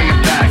 bring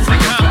it back.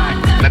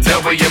 Now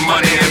double your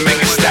money and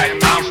make it stack.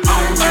 I'm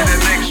on to the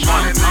next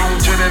one. On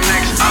to the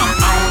next. I'm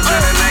on to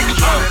the next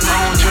one.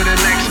 On to the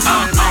next.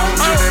 I'm on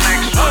to the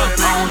next one.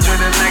 On to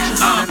the next.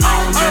 I'm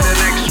on to the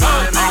next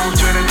one. On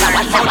to the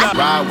next one.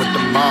 Ride with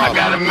the mob. I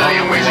got a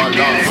million ways to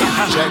get it.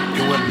 Check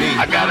you and me.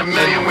 I got a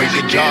million ways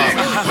to get it.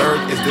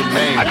 Bird is the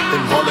name.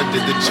 Then Baller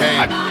did the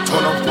chain.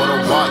 Torn off for the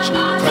watch.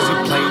 Prezi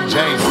plain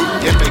Jane.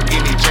 Yeah,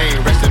 bikini chain.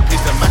 Rest in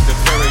peace to my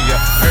superior.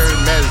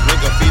 Hermes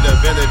nigga feed a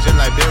village in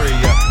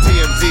Liberia.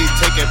 TMZ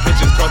taking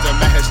pictures causing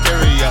my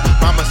hysteria.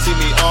 Mama see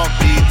me on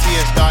BT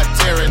and start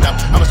tearing up.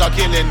 I'ma start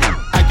killing you.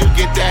 How you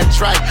get that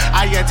tripe?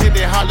 I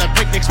attended Harlem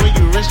picnics when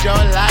you risked your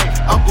life.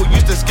 Uncle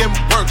used to skim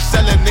work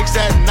selling nicks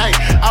at night.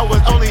 I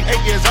was only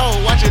 8 years old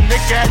watching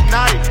Nick at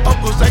night.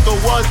 Uncle Psycho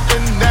was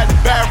in that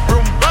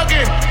bathroom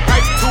bugging.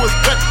 Knife to his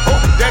gut,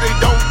 hope daddy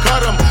don't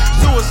cut him.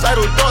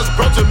 Suicidal thoughts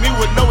brought to me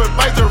with no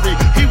advisory.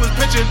 He was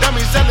pitching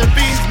dummies, selling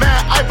bees,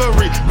 mad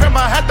ivory.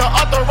 Grandma had the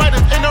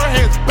arthritis in her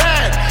hands,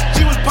 bad.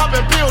 She was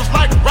popping pills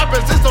like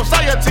rappers in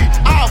society.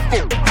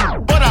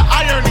 What a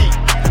irony.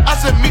 I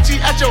said, meet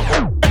you at your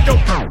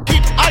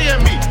keep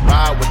eyeing me.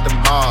 Ride with the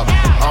mob.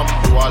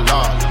 Do our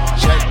law.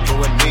 Check you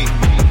and me.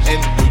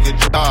 And do your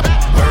job.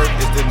 Bird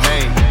is the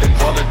name. Then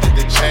Baller did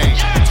the chain.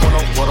 Torn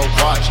off for the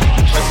watch.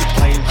 Prezi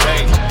plain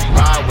Jane.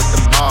 Ride with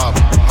the mob.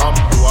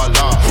 Do our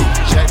law.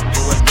 Check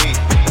you and me.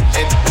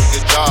 And do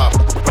your job.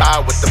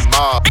 Ride with the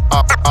mob.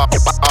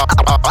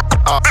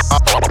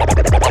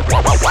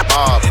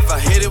 If I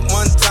hit it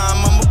one time,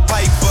 I'm a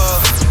piper.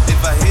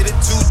 If I hit it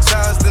 2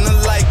 times, then I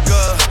like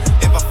her.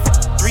 If I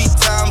 3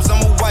 times,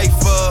 I'm a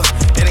wifer.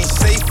 It ain't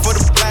safe for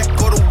the black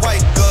or the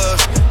white girl.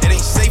 It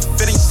ain't safe,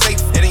 it ain't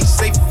safe, it ain't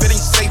safe, it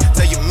ain't safe.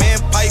 Tell your man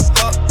pipe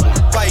up,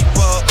 pipe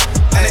up.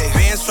 And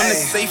advance from the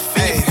safe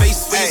in your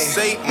face when you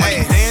say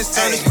money dance,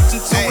 turn it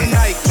into a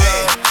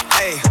nightclub.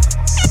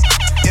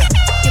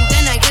 And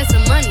then I get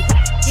some money,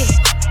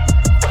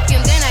 yeah.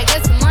 And then I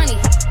get some money,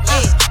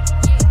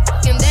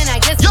 yeah. And then I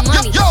get some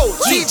money. Yo,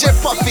 DJ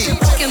Puffy.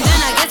 And then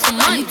I get some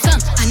money.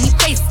 I need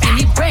face, I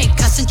need brain,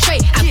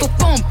 concentrate. I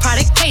perform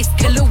product case,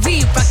 killer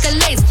weed, rock a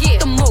lace.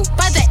 The move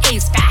by the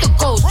ace, the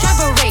gold,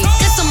 travel race.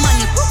 Get some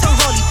money, put the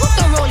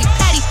rollie,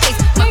 patty face.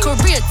 My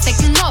career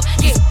taking off,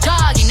 these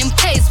jogging in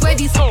pace. Where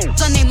these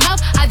hoes on their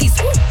mouth, are these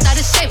out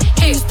of shape?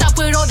 Can you stop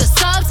with all the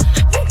subs?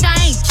 I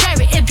ain't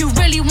cherry. If you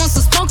really want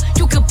some smoke,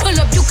 you could pull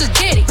up, you could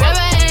get it. Grab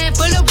a hand,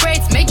 pull up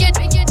braids, make it.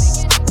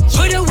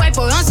 Put a white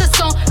boy on the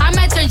song, I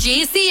might turn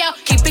GEC out.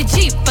 Keep it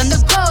G, from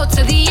the go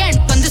to the end,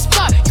 from the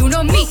start. You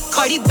know me,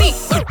 Cardi B,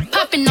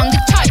 popping on the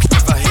charts.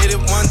 If I hit it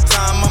one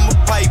time, I'm a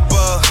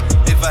piper.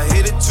 If I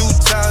hit it 2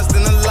 times,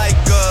 then I like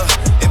her.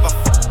 If I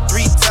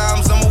 3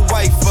 times, I'm a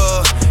wifer.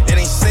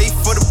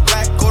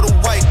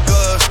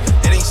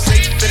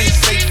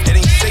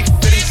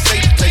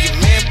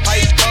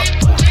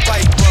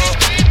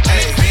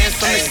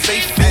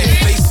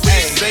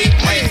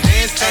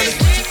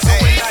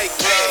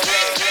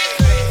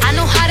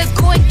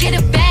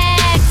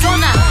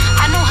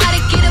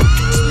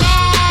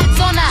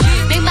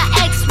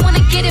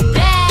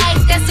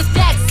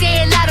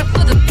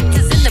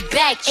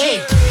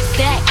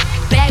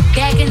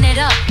 Bagging it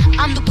up.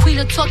 I'm the queen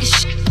of talking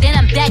shit, then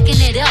I'm backing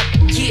it up.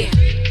 Yeah,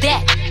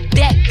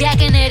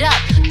 bagging it up.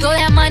 Throw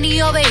that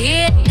money over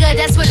here, nigga,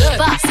 that's what the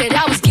fuck. Said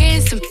I was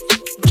getting some,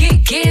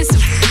 getting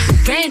some.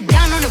 Ran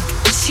down on the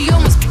she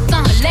almost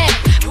on her leg.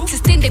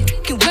 Just think they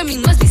fucking with me,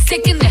 must be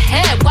sick in the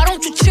head. Why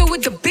don't you chill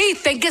with the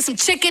beef and get some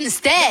chicken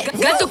instead?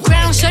 Got the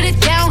ground, shut it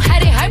down,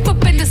 had it hype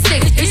up in the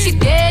six. If she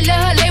dead, let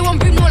her lay, won't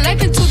bring no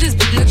life into this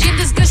bitch. Look,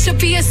 this girl should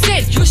be a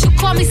sin. You should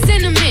call me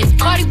Cinnamon.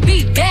 Cardi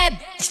B, bad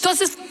bitch,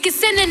 those is fucking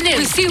synonyms.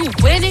 We see who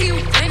winning,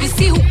 we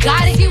see who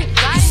got it. You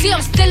see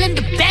I'm still in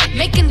the back,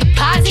 making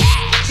deposits.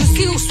 You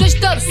see who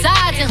switched up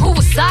sides and who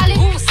was solid.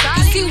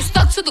 You see who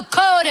stuck to the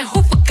code and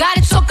who forgot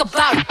it. Talk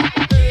about it.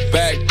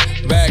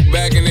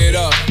 Backing it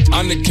up.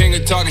 I'm the king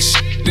of talking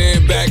shit,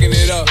 then backing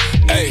it up.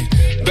 Ayy,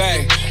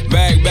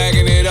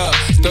 backing it up.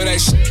 Throw that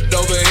shit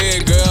over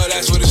here, girl,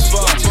 that's what it's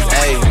for.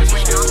 Ayy,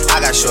 I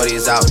got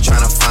shorties out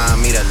tryna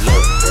find me that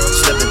look.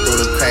 Slipping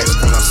through the cracks,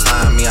 cause I'm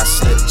slime me. I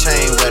slip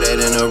chain wetter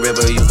than a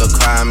river, you could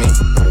cry me.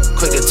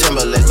 Quick to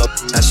Timberlake up,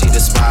 now she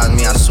despise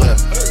me, I swear.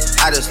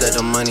 I just let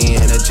the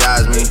money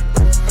energize me.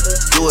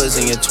 You was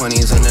in your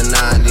 20s and the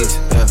 90s,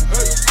 yeah.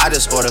 I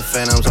just ordered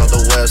Phantoms off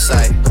the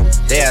website.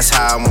 They ask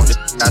how I want the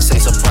I say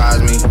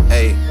surprise me,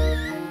 hey,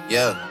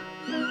 yeah.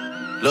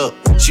 Look,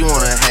 she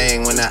wanna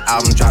hang when that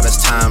album drop, it's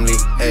timely.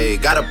 Hey,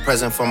 got a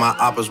present for my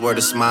oppas, word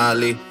is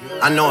Smiley.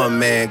 I know a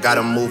man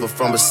gotta move her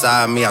from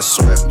beside me, I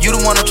swear. You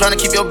the one who tryna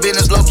keep your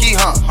business low key,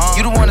 huh?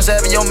 You the one that's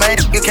having your man,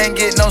 you can't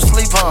get no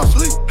sleep, huh?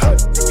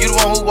 You the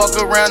one who walk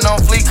around on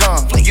fleek, huh?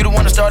 You the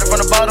one that started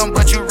from the bottom,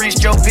 but you reached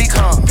your peak,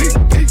 huh?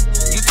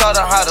 You taught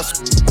her how to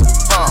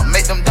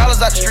make them dollars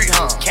out the street,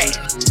 huh?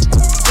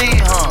 See,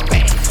 huh?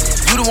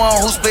 You the one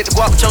who split the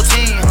guap with your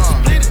team, huh?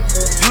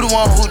 You the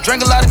one who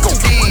drank a lot of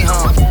codeine,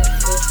 huh?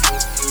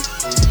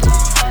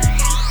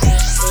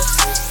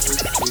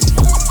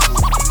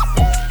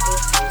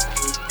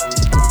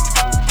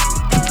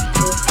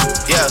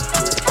 Yeah.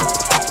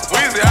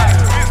 Weezy,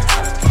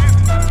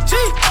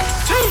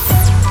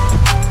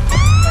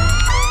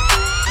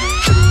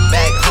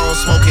 back home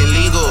smoking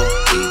legal.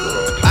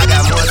 I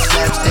got more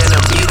slaps than the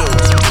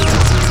Beatles.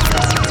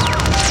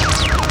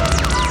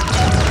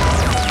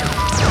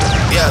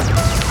 Yeah.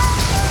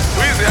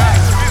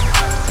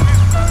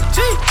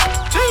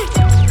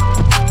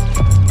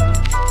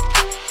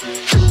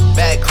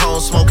 Back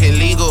home smoking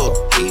legal.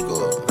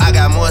 I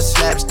got more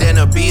slaps than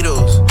the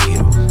Beatles.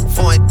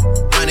 Foreign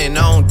running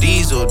on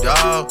diesel,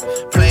 dawg.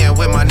 Playing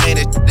with my name,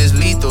 this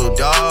lethal,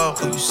 dawg.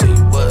 Who you see?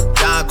 What?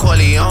 Don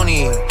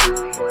Corleone.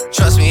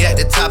 Trust me, at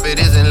the top it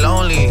isn't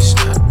lonely.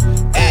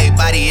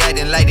 Everybody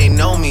acting like they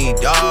know me,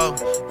 dawg.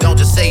 Don't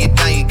just say it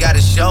down, you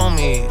gotta show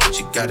me what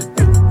you gotta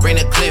do. Bring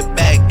the clip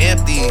back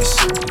empties.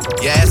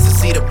 You asked to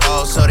see the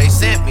ball, so they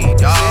sent me,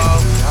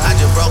 dawg. I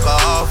just broke her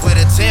off with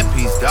a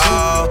 10-piece,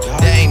 dawg.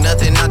 There ain't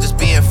nothing, I'm just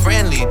being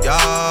friendly,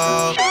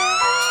 dawg.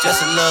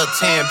 Just a little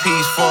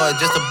 10-piece for it,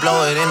 just to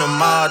blow it in the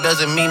mall.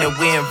 Doesn't mean that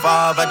we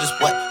involved. I just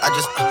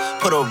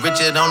put a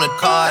Richard on the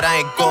card. I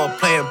ain't going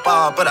playing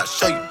ball, but I'll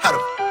show you how to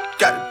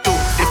gotta do it.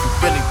 If you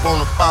really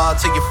wanna fall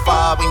till you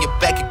fall when you're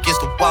back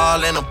against the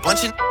wall, and a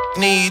bunch of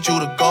need you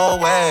to go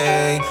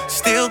away.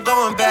 Still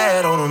going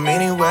bad on them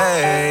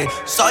anyway.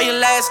 Saw you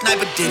last night,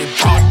 but did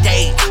it all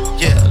day.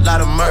 Yeah, a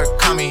lot of murk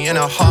caught me in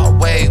a hard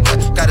way.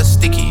 But got a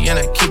sticky and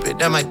I keep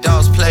it at my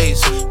dog's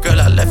place. Girl,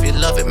 I left you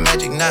love it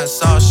magic, not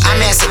it's all shit.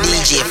 I'm as a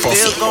DJ for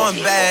still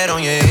going bad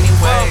on you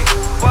anyway.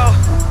 Whoa.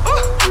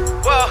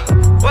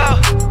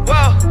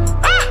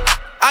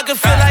 I can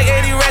feel like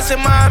 80 rats in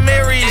my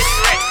Marys.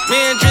 Me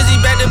and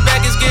Drizzy back to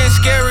back is getting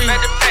scary.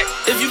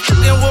 If you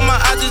f***ing with my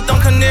eyes, just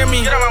don't come near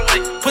me.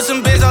 Put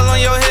some bands all on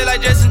your head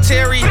like Jason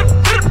Terry.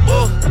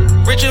 Whoa.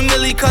 Richard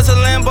Millie cuss a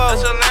Lambo.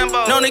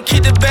 Known to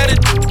keep the better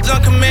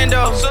on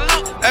commando.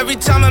 Every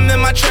time I'm in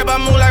my trap, I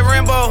move like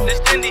Rambo.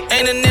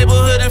 Ain't a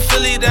neighborhood in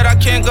Philly that I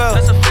can't go.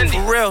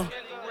 For real.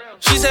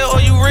 She said, oh,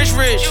 you rich.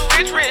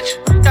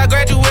 I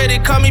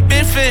graduated, call me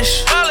Big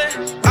Fish.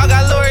 I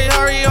got Lori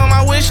Hurry on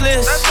my wish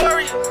list.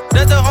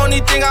 That's the only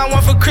thing I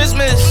want for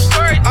Christmas.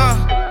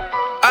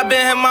 I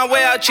been had my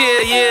way out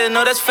here, yeah,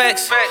 no, that's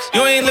facts.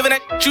 You ain't living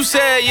that you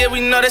said, yeah,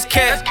 we know that's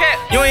cat.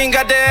 You ain't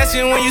got the ass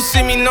in when you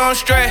see me, no, I'm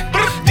straight.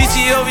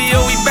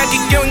 DCOVO, we back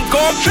again, we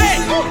going back.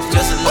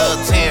 Just a little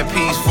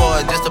 10-piece for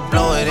it, just to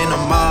blow it in the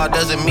mall.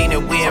 Doesn't mean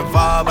that we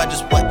involved. I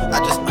just put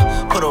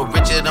a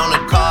Richard on the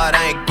card.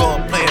 I ain't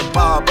going playing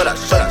ball, but I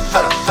show you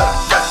how to.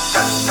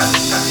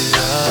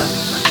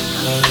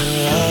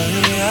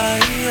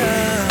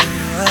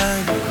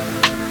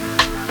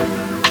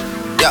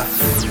 Yeah.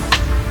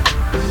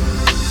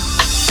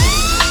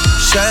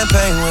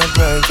 Champagne with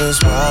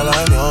breakfast while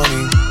I'm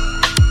yawning.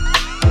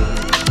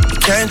 You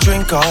can't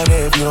drink all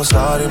day if you don't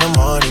start in the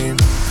morning.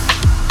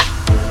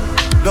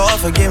 Lord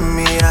forgive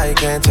me, I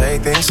can't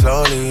take things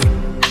slowly.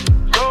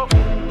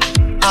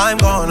 I'm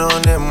going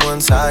on them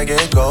once I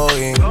get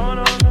going.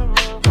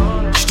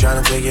 She's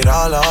tryna take it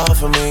all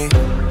off of me,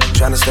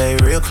 tryna stay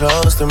real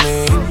close to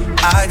me.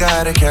 I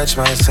gotta catch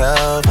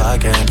myself, I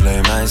can't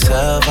blame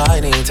myself. I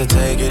need to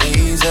take it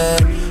easy.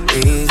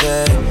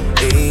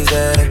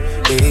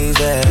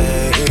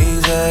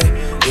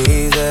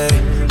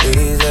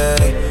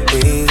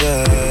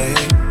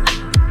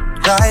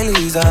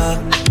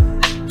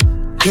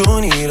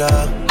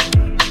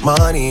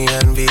 money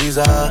and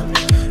visa,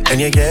 and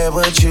you get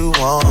what you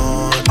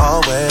want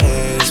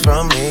always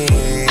from me.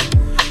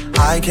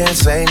 I can't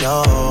say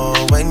no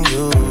when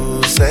you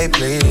say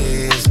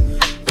please.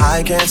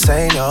 I can't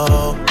say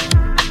no.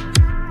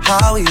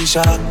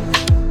 Howeisha,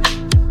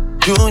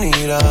 you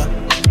need a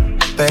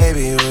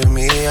baby with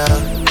me,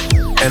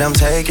 and I'm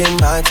taking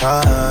my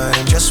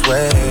time. Just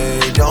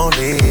wait, don't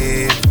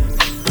leave.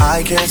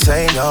 I can't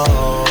say no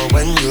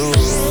when you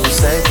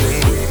say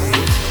please.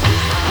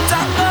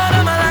 Talk about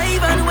I'm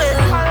alive and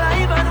well.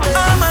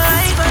 I'm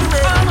alive and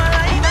well.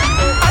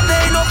 And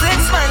they no flex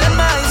smile and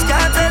my eyes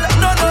can't tell.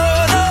 No, no,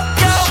 no,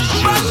 yo.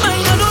 But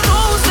mine I don't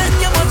know. Send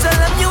you but tell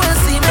them you will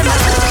see me now.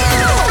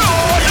 No.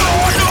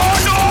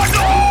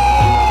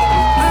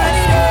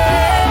 Ready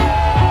there.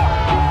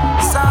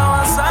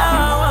 Sour.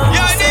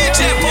 Yo,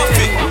 DJ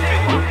Puffy.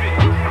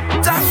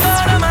 Talk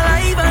about I'm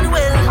alive and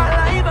well.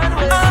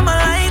 I'm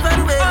alive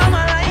and well.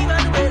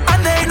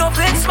 And they no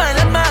flex smile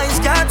and my eyes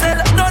can't tell.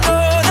 No, no.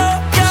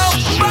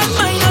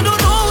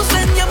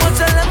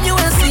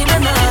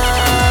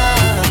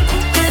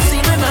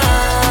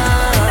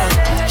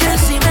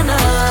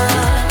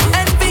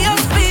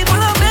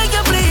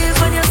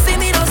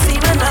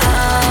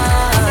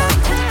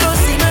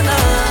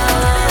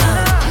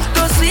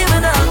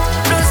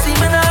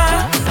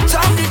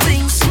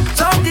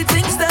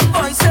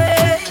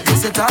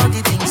 All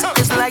the things,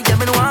 it's like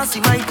them and want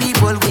see my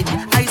people win.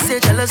 I say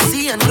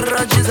jealousy and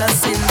grudges are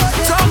sin.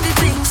 Talk the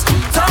things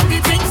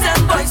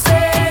them boys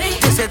say.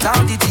 They say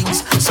all the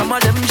things, some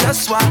of them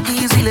just want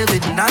easy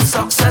living. And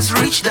success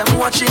reach them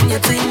watching your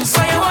things.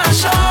 So you want to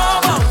show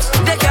out,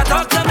 they can't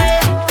talk to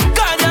me.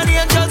 Guardian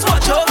angels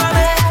watch over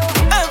me.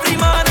 Every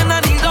morning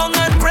I kneel down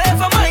and pray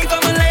for my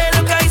family.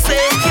 Look I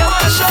say, you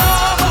want to show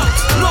out,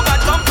 no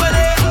bad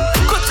company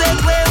could take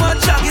away what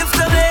you give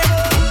to me.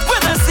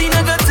 When I see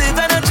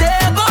negative energy,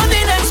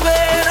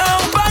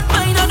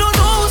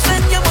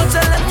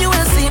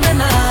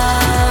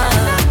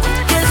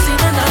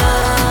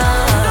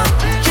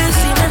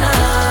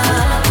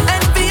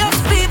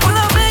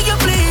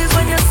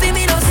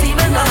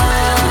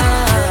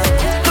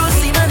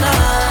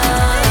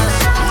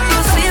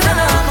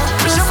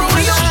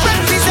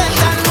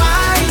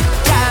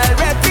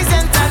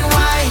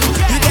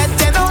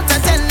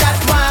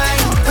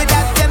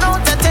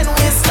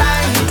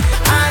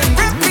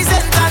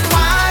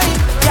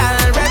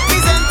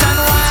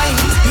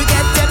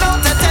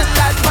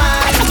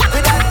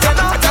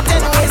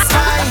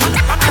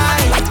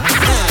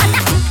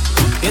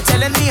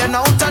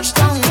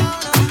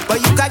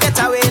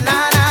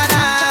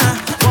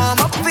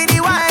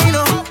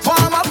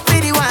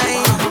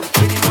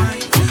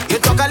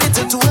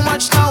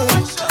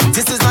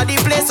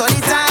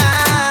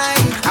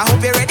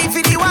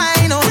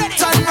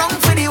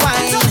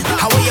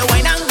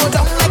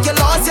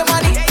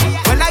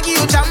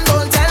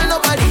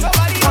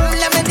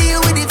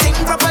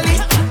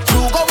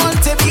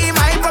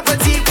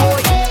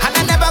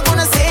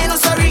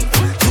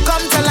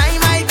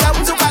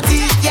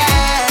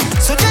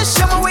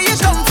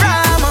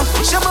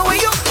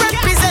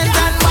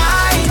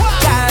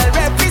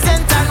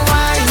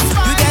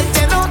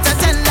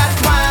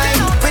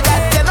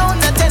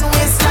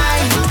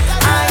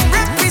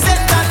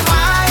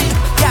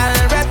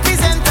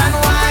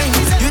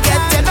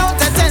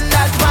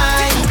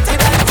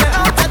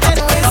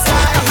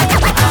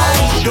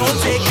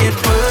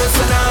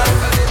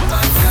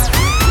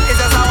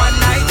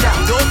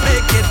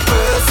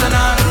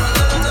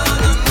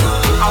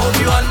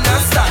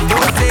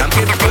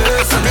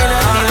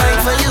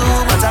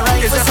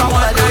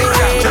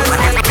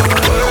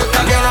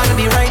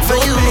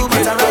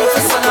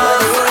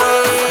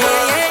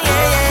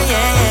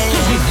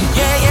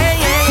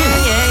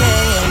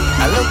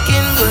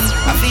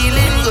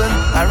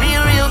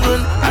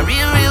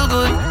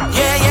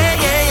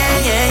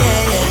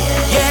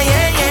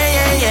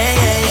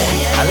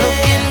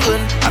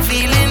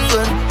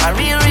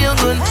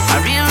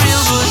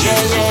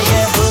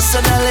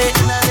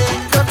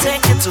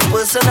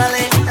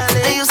 personally.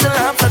 They used to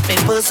laugh at me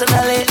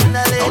personally.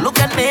 Now look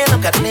at me.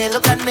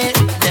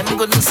 Them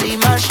couldn't see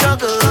my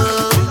struggle.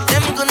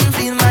 Them couldn't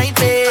feel my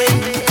pain.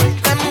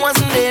 Them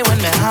wasn't there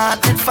when my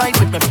heart did fight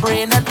with my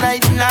brain at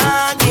night and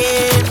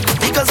again.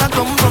 Because I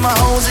come from a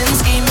housing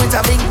scheme with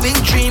a big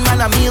dream,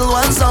 and a meal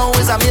was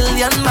always a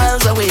million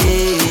miles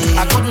away.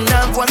 I couldn't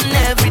have one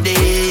every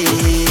day.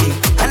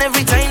 And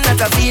every time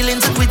that I feel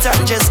to quit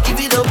and just give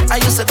it up, I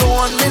used to go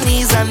on my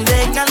knees and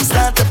beg and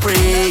start to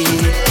pray.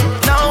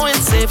 Now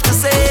it's safe to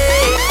say,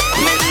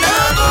 me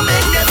not gonna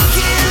make them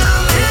kill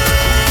me.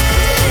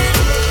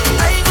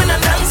 I ain't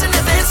gonna dance in the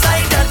face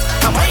like that.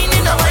 I'm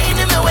whining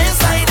my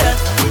waist like that.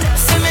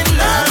 Say me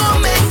not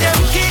gonna make them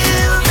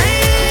kill me.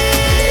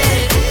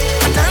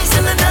 I'm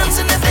dancing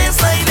the face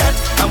like that.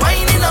 I'm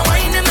whining my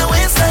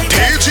waist like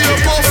that. It's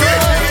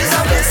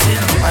a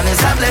blessing, and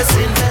it's a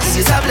blessing.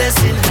 It's a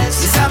blessing,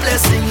 it's a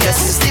blessing. Yes,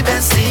 it's the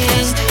best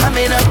thing. I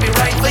may not be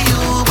right for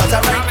you, but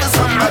I'm right for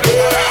somebody.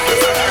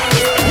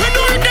 We're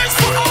doing this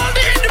for all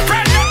the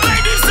independent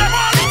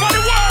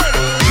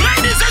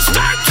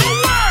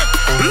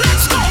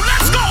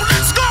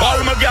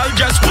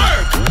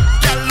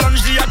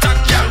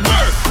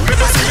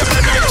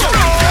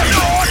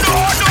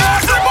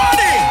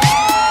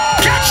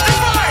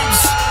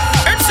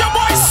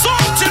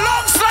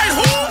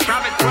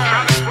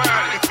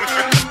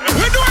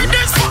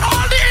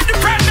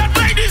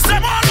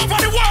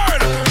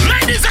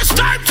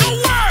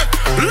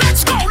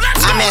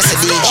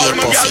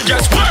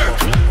just work.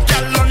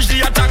 Girl, lunge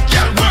the attack,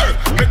 girl, work.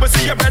 Make me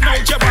see you bend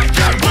out your back,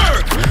 girl,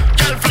 work.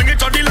 Girl, fling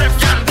it on the left,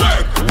 girl,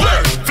 work.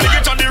 Work, fling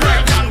it on the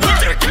right, girl, work.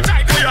 Take your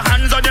time, put your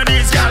hands on your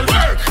knees, girl,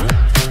 work.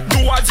 Do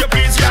what you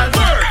please, girl,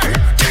 work.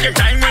 Take your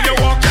time when you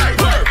walk, girl,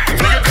 work.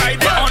 Fling it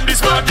right there on the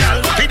spot, girl.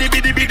 Bidi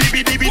bidi bidi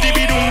bidi bidi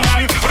bidi dum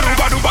dum.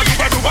 Ruba duba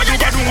duba duba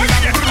duba dum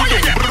dum.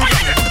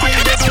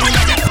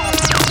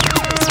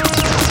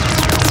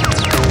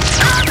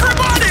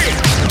 Everybody,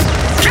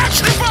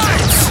 catch the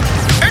vibes.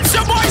 It's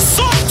your boy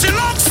Soca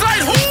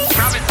alongside who?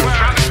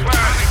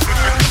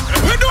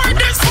 We're doing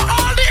this for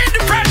all the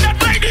independent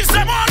ladies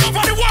them all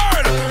over the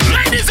world.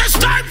 Ladies, it's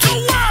time to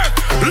work.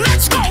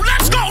 Let's go,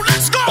 let's go,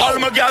 let's go. All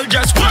my girl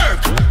just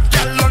work.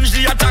 Girl lunge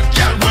the attack,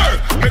 girl work.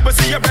 Make me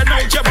see you bend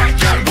out your back,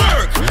 girl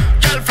work.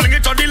 Girl fling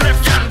it on the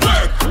left, girl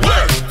work.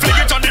 Work, fling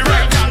it on the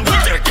right, girl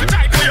work. Take your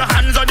time, put your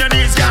hands on your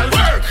knees, girl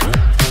work.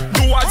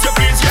 Do what you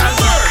please, girl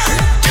work.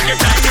 Take your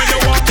time when you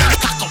walk, girl.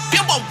 Cock up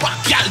your bumper,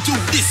 girl do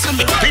this for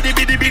me. Bidi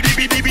bidi bidi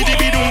bidi bidi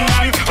bidi dum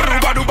dum.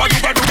 Ruba duba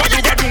duba duba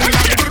duba dum dum.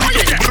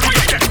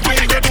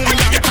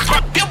 Cock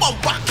up your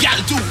bumper, girl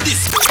do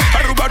this.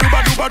 Ruba duba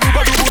duba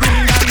duba duba dum dum.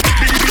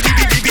 Bidi bidi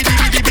bidi bidi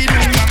bidi bidi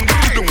dum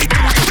dum.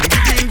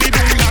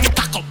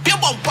 Cock up your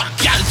bumper,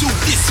 girl do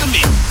this for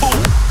me. Boom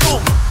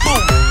boom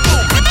boom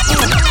boom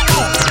boom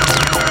boom.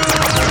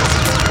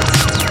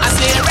 I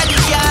say ready,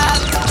 girl.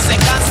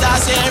 Second star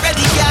say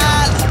ready,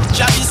 girl.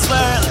 Drop this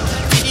world,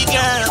 pretty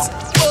girls.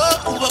 Oh,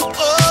 oh,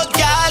 oh,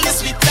 girl, it's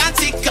sweet and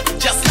thick.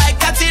 Just like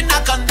that in a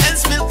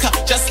condensed milk.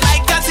 Just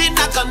like that in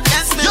a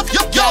condensed milk.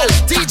 Yo,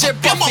 DJ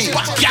Buffy.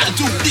 Girl,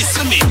 do this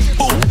for me.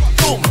 Boom,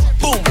 boom,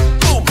 boom,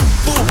 boom,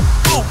 boom,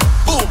 boom,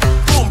 boom,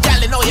 boom. Girl,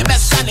 you know your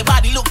best and your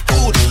body look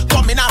good.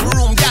 Come in our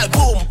room, girl.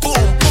 Boom, boom,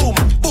 boom,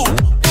 boom,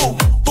 boom,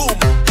 boom,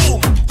 boom,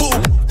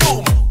 boom,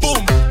 boom,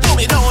 boom, boom.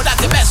 You know that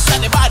your best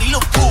and your body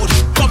look good.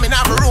 Come in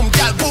our room,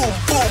 girl. Boom,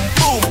 boom,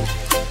 boom.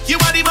 You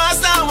are the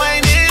master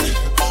whining.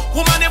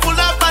 Woman, you pull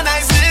up a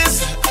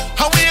niceness.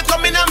 How when you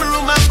come in my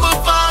room and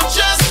perform,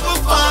 just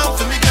perform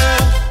for me,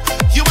 girl.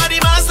 You are the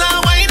master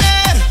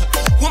whining.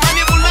 Woman,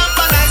 you pull up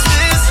a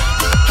niceness.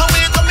 How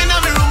when you come in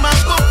my room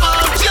and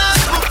perform,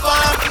 just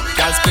perform.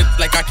 Girl split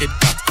like a Kit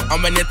Kat,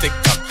 and when you tick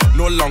tock,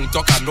 no long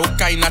talk and no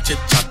kind of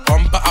chit chat.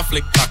 Bumper a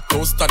flick back,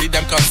 don't study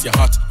them 'cause you're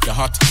hot, you're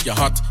hot, you're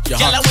hot, you're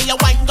hot. Girl, when you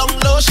wind down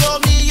low, show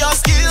me your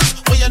skills.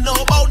 What you know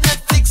about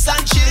Netflix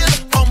and chill.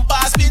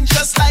 Bumper spin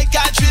just like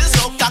a drill.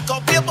 So cock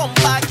up your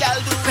bumper, girl,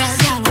 do. Real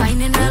girl,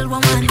 whining real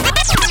woman.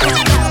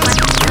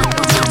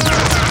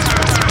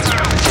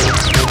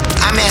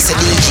 I'm as a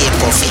DJ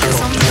Buffy.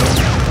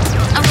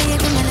 I want you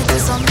to really do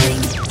something.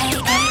 Ay,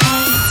 ay,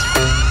 ay.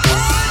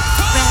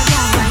 Real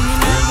girl, whining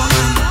real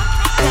woman.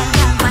 Real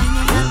girl,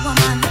 whining real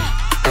woman.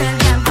 Real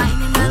girl,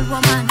 whining real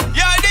woman.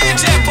 Yeah,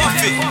 DJ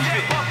Buffy.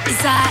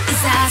 It's a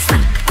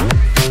snack.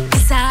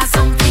 It's a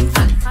something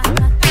fun. Mad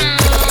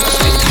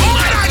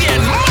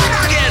again, mad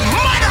again,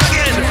 mad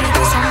again. Mad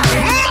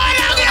again.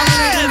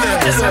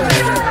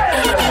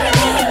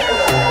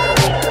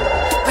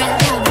 Real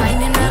girl,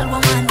 whining real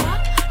woman.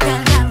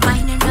 Real girl,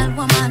 whining real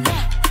woman.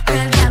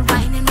 Real girl,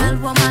 whining real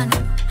woman.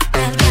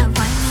 Real girl,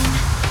 whining.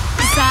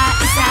 It's a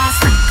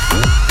snack.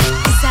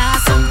 It's a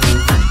something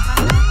fun.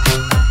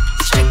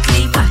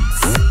 Strictly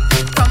facts.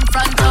 From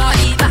front or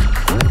the back.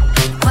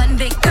 One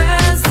big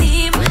girl's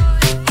team.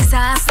 It's a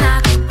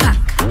snack pack.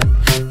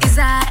 It's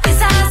a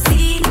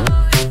scene.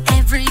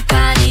 Every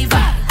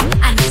carnival.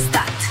 And it's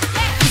that.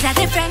 It's a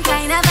different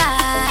kind of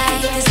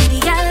vibe. You see the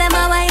girl them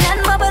a wine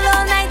and bubble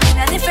all night in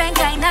a different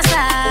kind of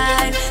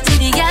style. See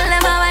the girl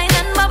them a wine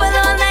and bubble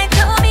all night.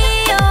 Tell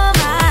me oh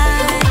my.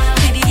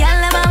 See the girl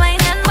them a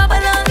wine and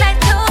bubble all night.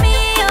 Tell me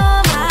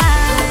oh my.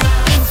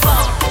 In 4,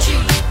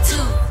 3,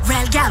 2.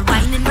 Real girl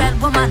whining, real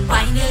woman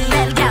whining.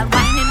 Real girl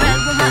whining, real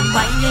woman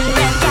whining.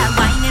 Real girl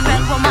whining,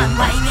 real woman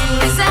whining.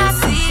 It's a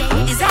scene,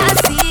 it's a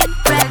scene.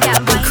 Real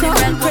girl whining,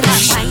 real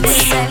woman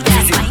whining. Real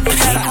girl whining,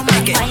 real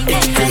woman whining.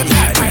 Real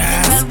girl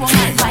whining, real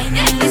woman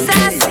whining. It's a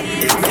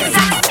scene, it's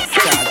a scene.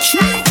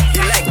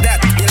 You like that,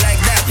 you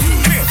like that.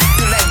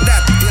 You like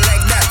that, you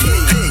like that.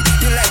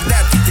 You like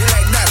that, you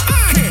like that.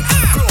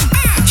 Boom,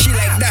 she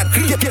like that.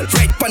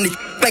 Right on it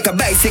like a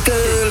bicycle.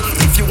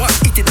 If you want,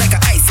 eat it like a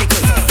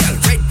icicle.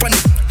 Right on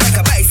it like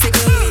a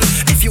bicycle.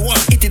 If you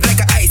want, eat it like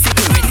a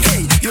icicle.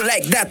 Hey, you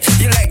like that,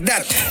 you like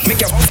that.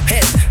 Make your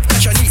head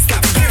touch your knees,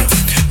 cap.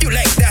 You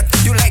like that,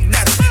 you like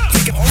that.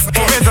 Make your head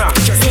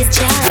touch your knees.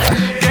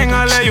 Gang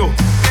a lay you.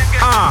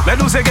 Let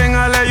do say gang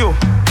a lay you.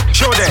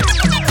 Show them.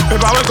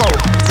 If I will go,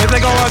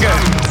 let go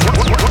again.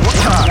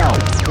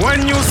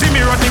 When you see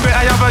me running where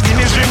I have a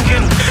Guinness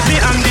drinking, me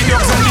and the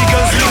dogs and the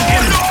girls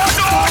linking.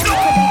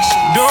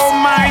 Don't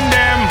mind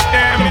them.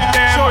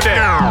 Show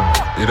them.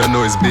 You don't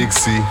know it's Big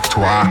C,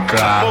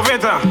 Twaka.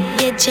 Oveta.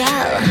 Get gel.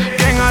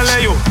 Gang a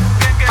lay you.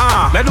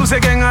 Let do say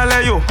gang a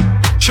lay you.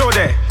 Show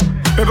them.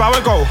 If I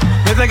will go,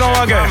 let go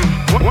again.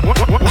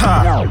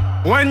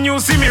 When you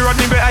see me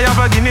Rodney Bay, I have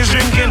a Guinness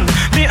drinking.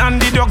 Me and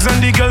the dogs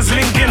and the girls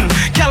linking.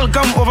 Girl,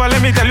 come over,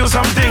 let me tell you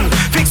something.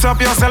 Fix up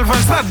yourself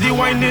and start the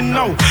whining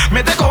now.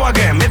 Me take go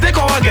again, me take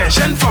go again.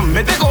 Shen fam,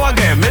 me take go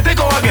again, me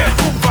take go again.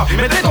 Hoop up,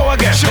 me take go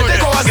again, me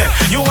take go again.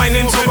 You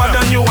whining so bad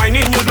and you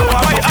whining, you do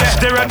have a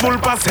the Red Bull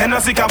pass,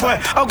 Hennessy boy.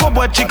 I go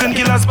boy chicken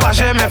killers,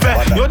 pache me fe.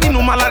 Yo di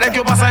nou malade ek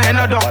yo passe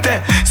hen a doctor.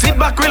 Sit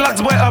back,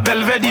 relax boy, a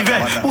belvedive.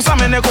 Ou sa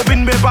mene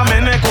kopin be pa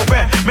mene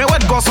kope. Me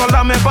wet go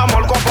soldat, me pa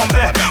mol ko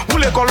pompe. Ou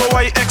le kolo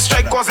way extra.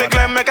 Strike cause they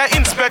claim make I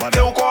inspect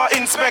you go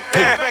inspect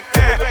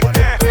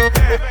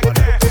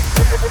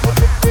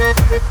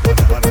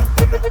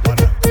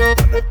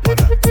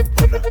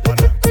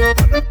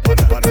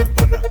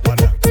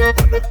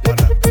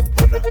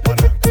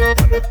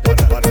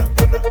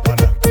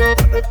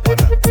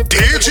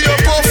DJ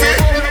Puffy.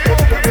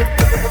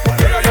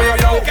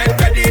 Yo, get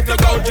ready to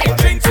go.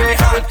 Drinks in the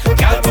hand,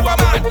 girl to a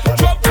man.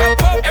 Drop,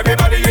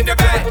 everybody in the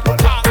bed.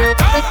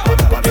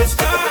 It's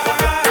time.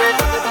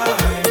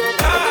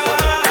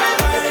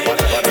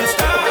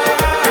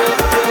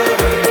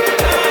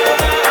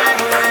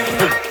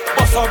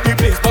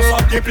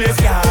 The place,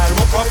 girl,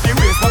 walk up the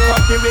waist, walk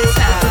up the waist,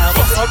 girl.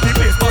 Bust up the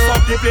place,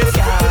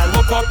 girl.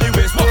 Walk up the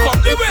waist, walk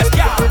up the waist,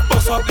 girl.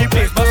 Bust up the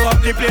place, girl.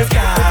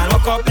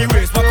 Walk up the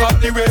waist, girl.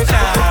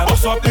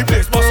 Bust up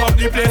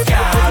the place,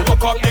 girl.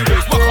 Walk up the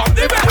waist, girl.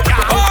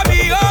 Oh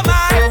me, oh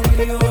my,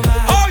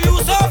 oh you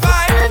so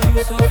fine.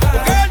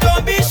 Girl,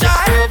 don't be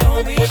shy,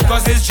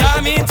 cause it's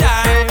jamming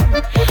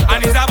time,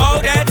 and it's about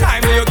that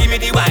time. So you give me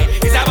the wine.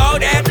 It's about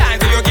that time.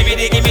 So you give me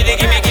the.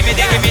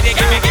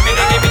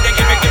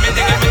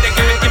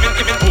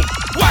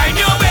 Wine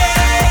your waist,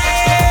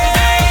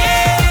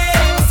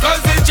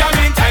 cause it's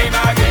jamming time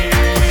again.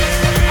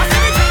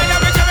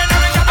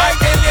 I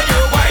tell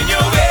you, wine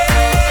your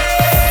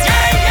waist,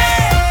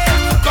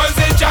 cause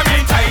it's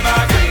jamming time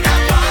again.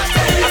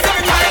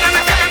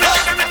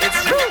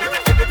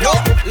 No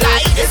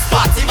lie, this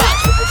party bad.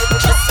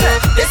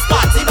 This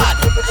party bad.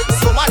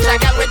 So much I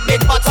got with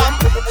big bottom.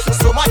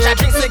 So much I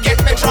drink to get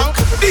me drunk.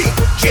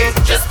 DJ,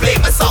 just play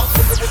my song.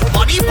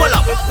 Money pull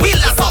up, wheel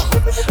a song.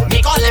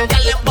 Make all them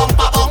gal them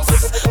bumper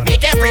bounce.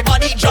 Make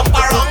everybody jump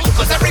around.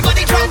 Cause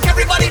everybody drunk,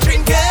 everybody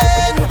drinking.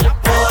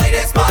 Boy,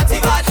 this party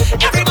bad.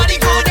 Everybody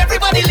good,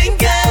 everybody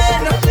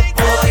linking.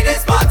 Boy,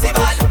 this party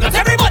bad. Not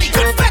everybody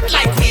could fat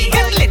like we.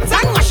 Get lit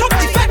and mash up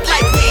the fat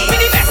like we. We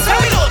the best, so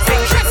we don't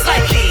take trips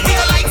lightly. We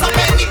go light up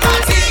any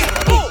party.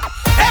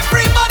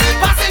 Everybody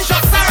passing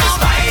shots around.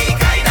 My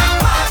kind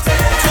of party.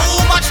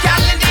 Too much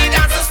gal in the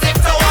dance to stick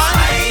to one.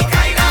 My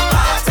kind of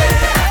party.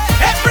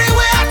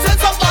 Everywhere till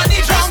somebody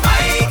drunk.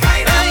 My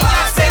kind of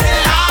party.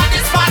 Lord,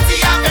 this party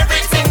have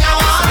everything I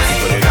want.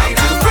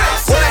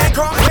 Well, I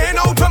come here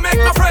now to make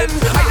my friend.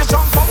 I just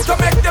jump out to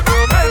make the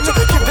back bend.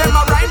 Give them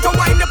a rhyme to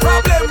wind the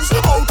problems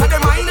out of their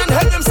mind and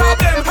help them solve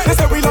them. They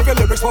say we love your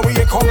lyrics, but we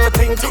ain't come to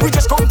think. We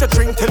just come to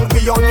drink till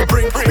we on the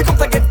brink. We come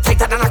to get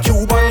tighter than a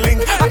Cuban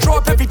link. I throw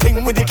up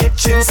everything with the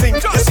kitchen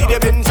sink. You see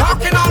they've been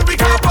talking all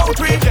week about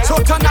we. So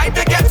tonight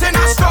they getting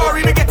a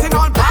story. We getting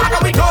on bad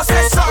and we don't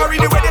say sorry.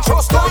 The way they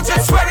throw stones, I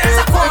swear it's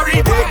a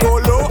quarry. They go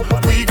low,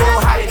 we go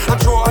high. And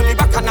throw all the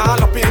back and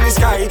all up in the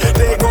sky.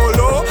 They go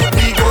low,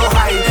 we go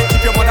high.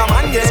 Keep your mother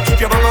man, yes, keep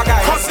your mama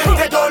guy. Cause if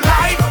they don't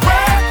like,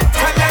 well,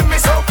 tell them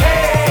it's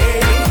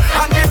okay.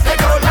 And if they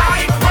don't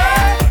like,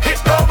 well,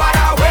 it's no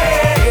matter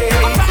way.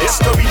 It's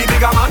to be the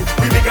bigger man,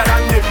 we bigger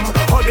than them.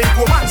 All big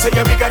woman say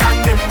you're bigger than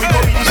them. We go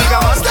be the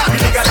bigger man, we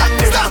bigger than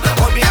them.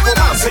 All big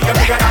woman say you're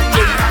bigger than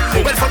them.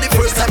 Well, for the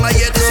first time I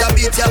hear this, I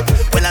beat up.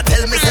 Well, I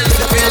tell myself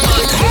the real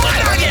man.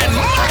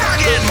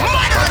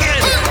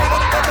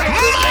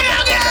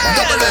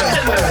 Double M.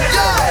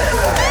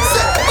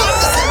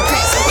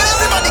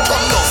 Everybody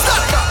come now.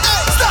 Start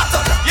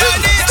up. Yo,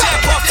 DJ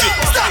Puffy.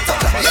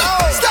 Yo,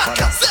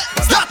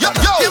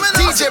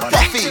 DJ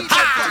Puffy.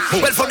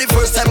 Well, for the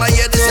first time I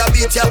hear this, I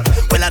beat up.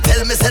 Well, I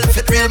tell myself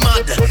it real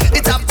mad.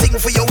 It have thing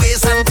for your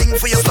waist and thing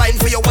for your spine,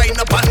 for your wine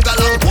up and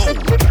galang. Whoa,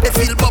 they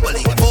feel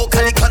bubbly,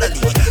 vocally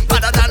cuddly.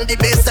 Better than the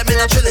bass, them in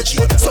a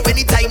trilogy. So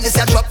anytime this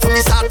a drop from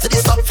the start to the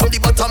stop, from the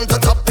bottom to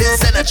top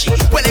is energy.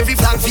 Well, every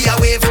flag via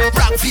wave,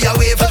 rock via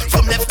wave,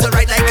 from left to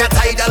right like a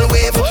tidal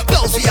wave.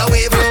 Blouse via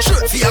wave,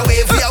 shirt via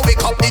wave.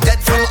 Wake up the dead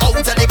from out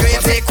of the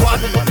grave. Take one,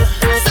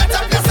 set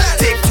up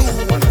yourself. Take two,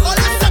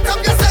 set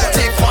up yourself.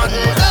 Take one,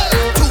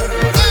 two,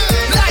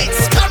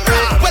 lights,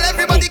 camera. Well,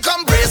 everybody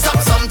come brace up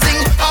something.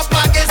 Up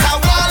against a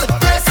wall,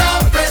 brace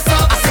up.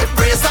 I said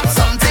brace up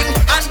something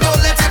and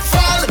don't let it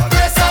fall.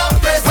 Brace up.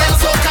 Well,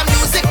 soca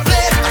music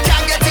play, I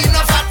can't get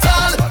enough at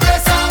all.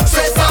 Brace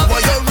up.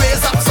 Boy, you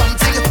raise up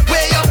something,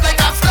 way up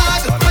like a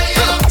flag. Way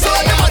up. So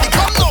everybody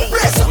come now.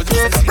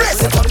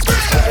 Brace up.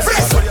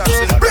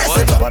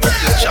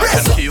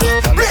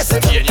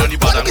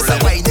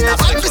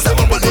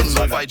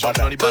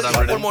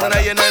 One more than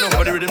I hear nine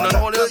over the rhythm and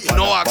hold it.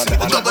 No action.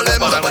 Double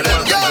M.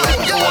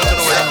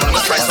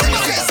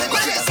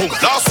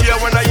 Last year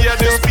when I hear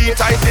this beat,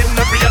 I didn't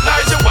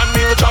realize you want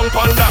me to jump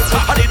on that.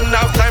 I didn't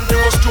have time to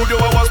go studio,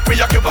 I was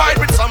preoccupied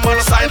with someone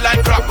on the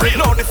sideline crap.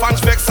 Now the fans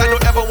vex, I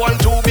don't ever want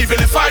to be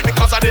vilified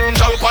because I didn't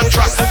jump on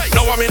track. No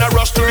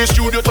the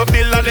studio to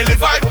build and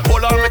elevate.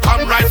 Hold on, me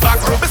come right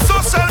back. My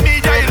social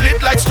media is lit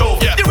like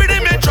stove. The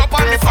rhythm me drop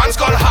and me fans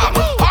call ham.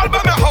 All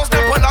by my house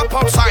them pull up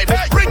outside.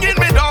 Ring in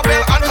me doorbell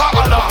and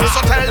call alarm.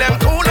 So tell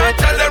them cool and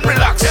tell them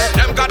relax.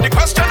 Them got the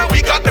question and we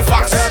got the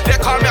facts. They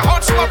call me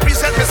hot so I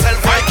present myself.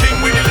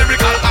 Viking with the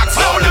lyrical acts.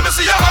 Now let me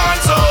see your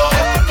hands up.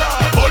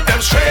 Put them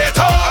straight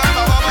up.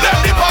 Let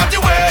the party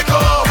wake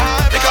up.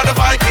 Because the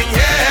Viking,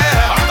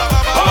 yeah.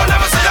 Oh, let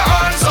me see your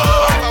hands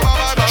up.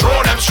 Throw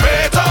them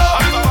straight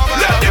up.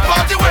 Let the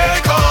party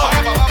wake up.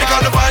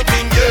 Because the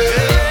Viking,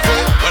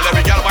 yeah. Well,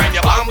 every girl wind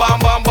your bam, bam,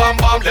 bam, bam,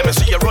 bam. Let me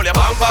see you roll your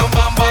bam, bam,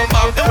 bam, bam,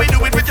 bam. Then we do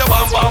it with your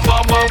bam, bam,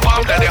 bam, bam,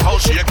 bam. Let the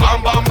house shake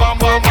bam, bam, bam,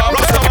 bam, bam.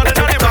 Rock someone in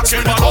the rocks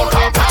in the cold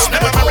calm.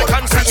 Never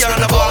American see you on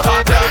the ball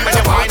hard down. When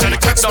you wind and the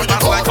kicks down,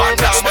 that's like Van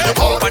Damme. When you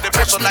go by the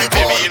pressure like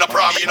baby in a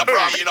prom, in a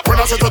prom, in a prom. When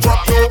I say to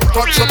drop low,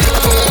 touch your toe.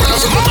 When I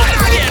say to drop low,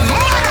 again,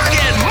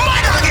 again,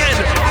 again.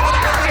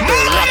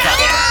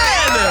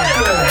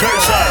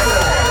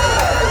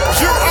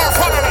 You are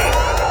family.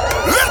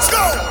 Let's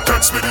go.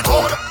 Text me the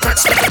code.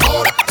 Text me the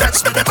code.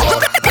 Text me the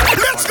code.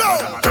 Let's go.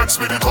 Text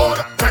me the code.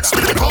 Text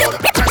me the code.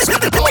 Text me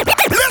the code.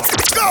 Let's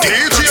go.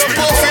 DJ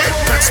Buffy.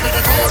 Text me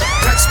the code.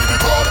 Text me the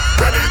code.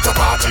 Ready to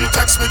party.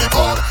 Text me the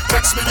code.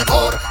 Text me the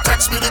code.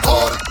 Text me the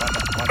code.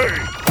 Hey.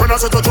 When I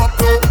say to drop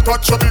low,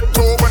 touch your big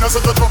toe. When I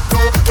say to drop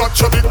low,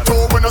 touch your big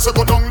toe. When I say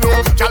go down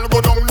low, gal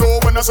go down low.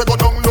 When I say go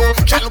down low,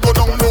 gal go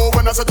down low.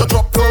 When I say to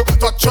drop low,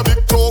 touch your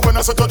big toe. When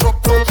I say to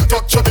drop low,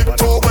 touch your big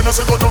toe. When I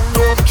say go down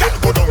low, gal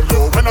go down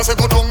low. When I say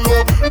go down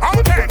low,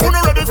 okay. Who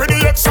not ready for the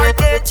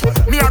excitement?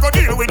 Me I go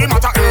deal with the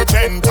matter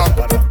urgent.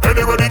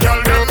 Anywhere the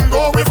gal them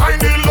go, we find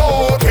the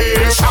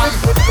location.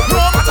 No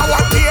matter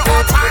what day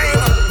or time,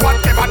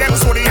 whatever them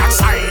so the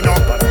sign up.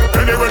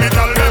 Anywhere the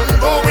gal them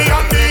go, we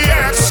on the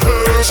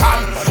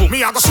excursion.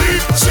 Me I go seek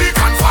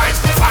and find,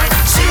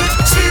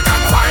 seek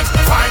and find.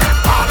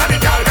 All of the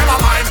gal them a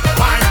mine.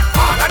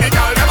 All of the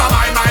gal them a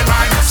mine.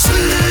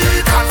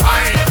 Seek and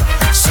find.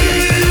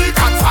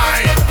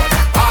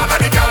 All of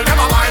the gal them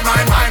a mine.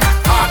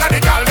 All of the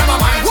gal them a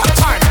mine. What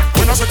time?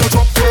 When I say to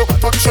drop low,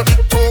 touch your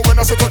big toe. When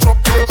I say to drop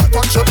low,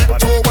 touch your big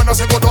toe. When I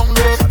say go down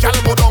low, gal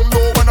go down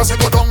low. When I say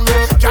go down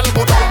low, gal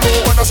go down low.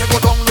 When I say go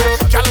down low,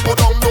 gal go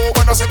down low.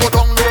 When I say go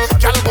down low,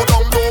 gal go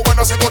down low. When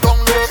I say go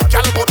down low,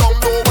 gal go down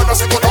low. When I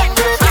say go down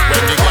low.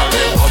 When the girl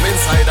them come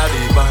inside of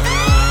the bar,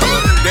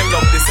 they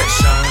love the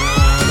section.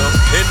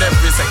 In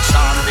every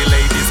section, the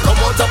ladies come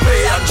out to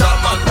play and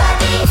jam and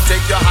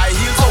take your high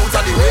heels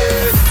out of the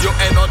way. Your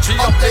energy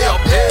up there.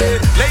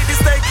 Ladies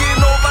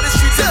taking over the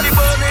streets and the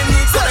burning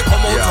heat, so they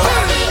come out to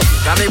play.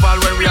 Carnival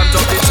when we on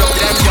top the jump,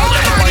 them girl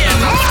them a wine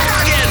and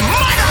again.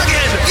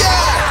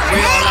 Yeah,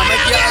 we all a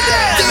make y'all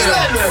dance. We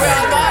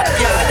all bad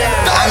y'all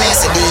dance. I'm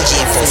as a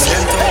DJ for me.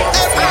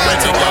 When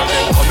the girl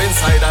them come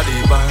inside of the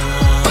bar,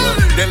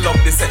 they love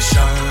the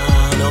session.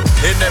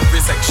 In every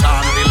section,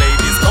 the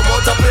ladies come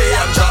out to play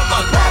and jam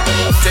and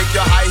take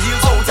your high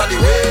heels out of the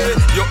way.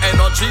 Your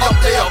energy up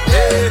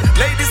there.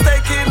 Ladies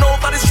taking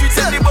over the streets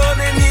and the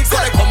burning heat, so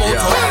they come out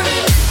to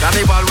play.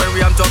 Carnival when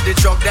we on top the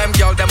truck, them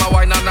girl them a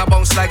wine and a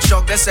bounce like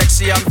shock. They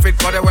sexy and fit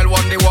for the well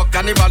one they walk.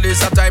 Carnival is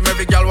a time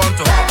every girl want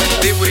to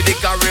live with the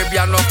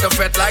Caribbean off the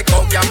fete like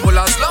hog and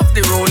pullers. Love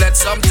the roulette,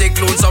 some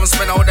take loan, some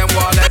spend out them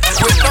wallet.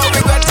 With no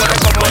regret, so they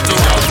come out to.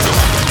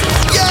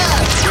 Yeah,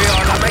 we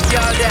all a make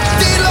y'all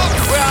dance.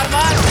 We all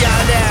mad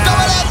y'all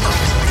dance.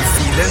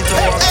 Feeling to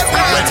walk.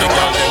 When the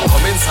girl them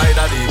come inside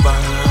of the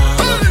bar,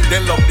 they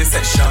love the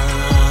session.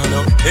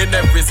 In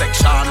every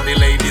section, the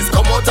ladies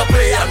come out to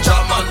play and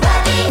jam and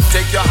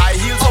take your high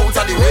heels out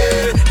of the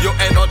way. Your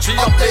energy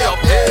up there.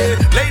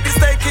 Ladies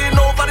taking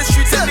over the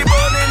streets and the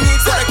burning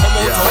heat, so they come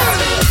out to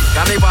play.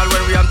 Carnival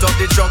when we on top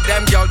the truck,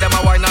 them girl them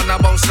a wine and a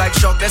bounce like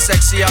shock. They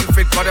sexy and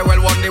fit for the well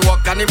one they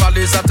walk. Carnival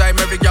is a time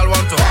every girl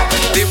want to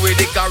live with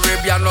the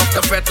Caribbean off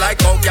the fete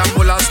like hog and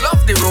pullers. Love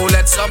the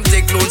roulette, some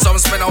take loan,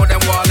 some spend out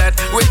them wallet.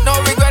 With no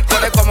regret,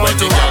 but they come out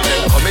to. When the girl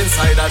them come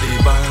inside of the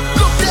bar,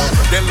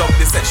 they love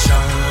the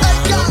session.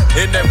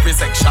 In every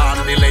section,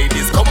 the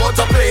ladies come out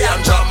to play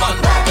and jam and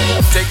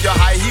take your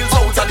high heels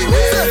out of the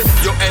way.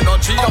 Your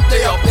energy up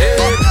there.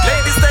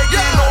 Ladies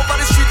taking over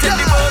the street in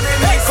the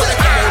burning heat, so they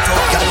come out to.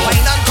 Girl,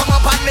 wine and come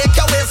up and make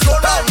your waist go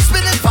round.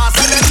 Spin it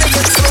fast and then make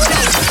it slow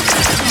down.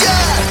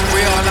 Yeah, we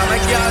all a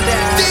make y'all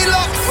dance.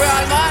 We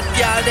all mad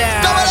y'all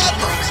dance.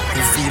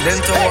 You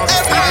feeling to walk.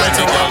 When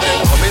the girl them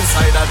come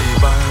inside of the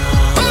bar,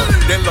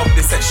 they love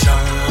the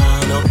session.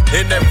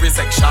 In every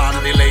section,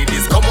 the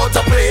ladies come out to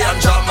play and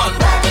jam and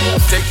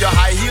take your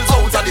high heels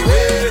out of the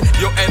way.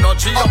 Your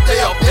energy up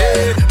there.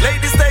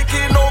 Ladies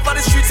taking over the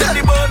streets and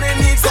the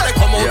burning heat, so they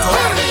come out to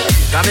play.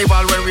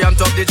 Carnival when we on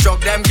top the truck,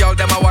 them girl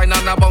them a wine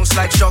and a bounce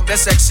like shock. They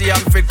sexy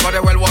and fit for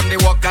the well one they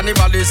walk.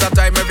 Carnival is a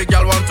time every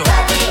girl want to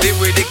live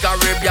with the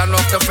Caribbean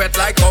off the fete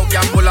like hog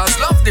and pullers.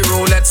 Love the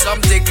roulette, some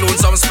take loan,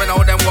 some spend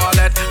out them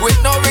wallet. With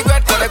no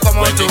regret, but they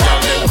come out to. When the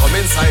girl them come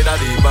inside of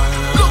the bar,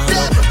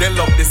 they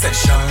love the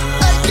session.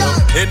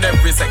 In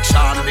every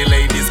section, the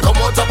ladies come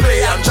out to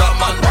play and jam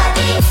and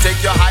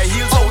take your high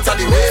heels out of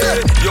the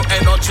way. Your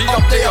energy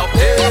up there.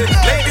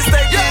 Ladies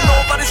taking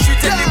over the street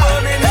in the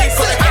burning heat,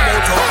 so they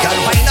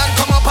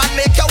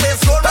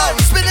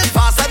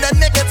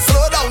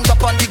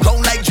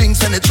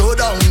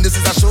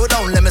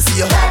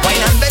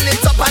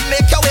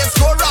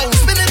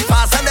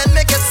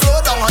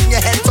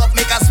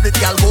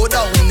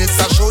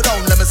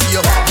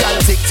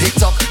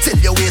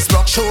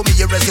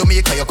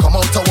cause you come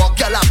out to walk.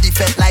 Girl have the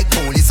fed like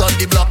police on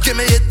the block. Give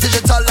me it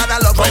digital and I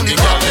love on the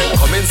girl them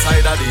come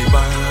inside of the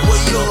bar,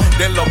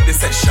 they love the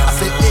session.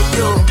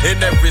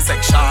 In every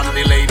section,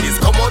 the ladies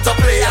come out to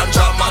play and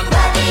jam and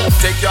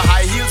take your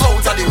high heels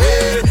out of the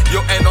way.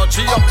 Your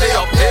energy up there,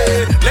 up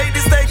there.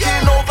 Ladies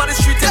taking over the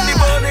street in the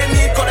burning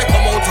heat, cause they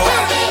come out to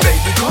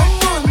baby, come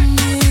on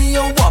me,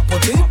 you want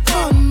put it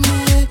on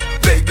me.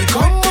 Baby,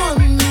 come on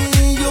me,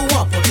 you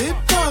want put it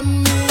on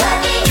me.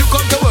 You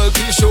come to work,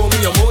 you show me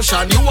your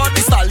motion. You want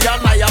the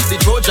stallion, I have the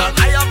Trojan.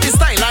 I have the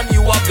style and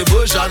you have the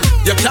version.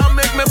 You can't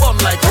make me bun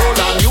like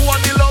Roland. You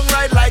want the long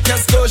ride like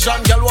explosion.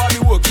 Girl want the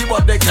worky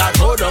but they can't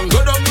go down. Go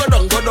down, go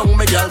down, go down,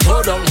 me girl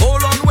go down.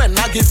 Hold on when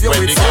I give you it.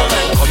 When the girl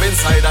them come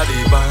inside of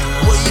the bar,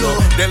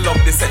 they love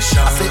the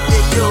session.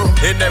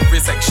 In every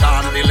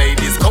section, the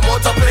ladies come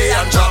out to play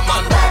and jam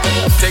and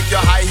take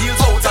your high heels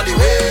out of the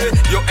way.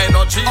 Your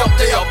energy up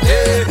there, up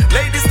there.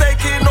 Ladies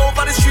taking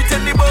over the street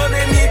in the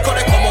burning heat, cause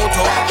they come out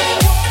to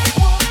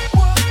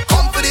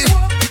come for the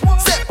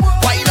step,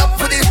 wind up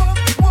for the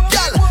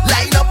girl,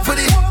 line up for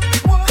the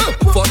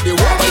for the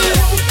woman.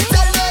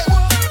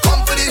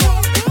 Come for the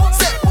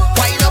step,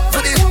 wind up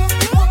for the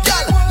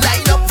girl,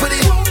 line up for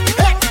the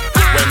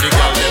when the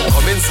girl them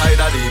come inside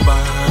of the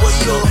bar,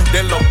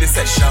 they love the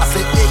session.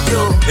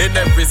 In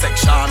every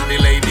section, the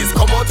ladies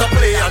come out to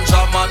play and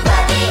jam and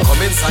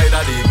come inside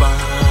of the bar,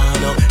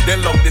 they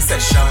love the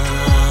session.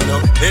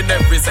 In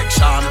every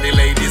section, the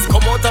ladies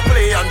come out to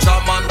play and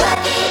jam and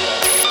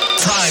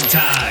Prime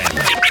time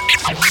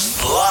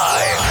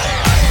live.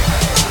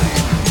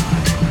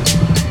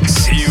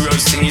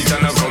 Serious things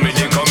and a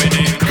comedy. 90%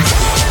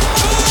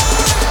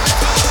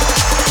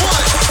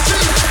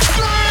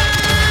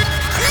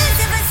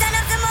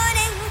 of the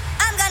morning,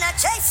 I'm gonna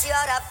chase you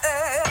out of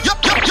earth. Yo,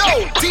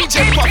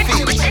 DJ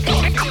Puffy.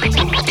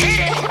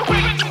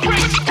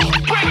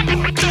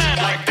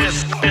 Like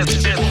this.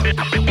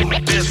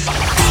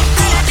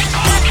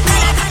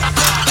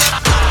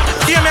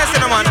 Dear Messi,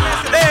 man,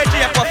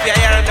 DJ Puffy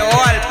here in the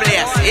whole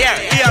place. Here,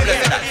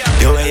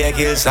 the way you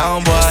kill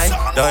sound boy,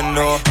 don't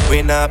know,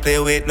 we not play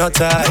with no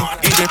tie.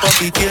 DJ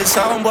Puffy kill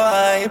sound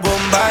boy,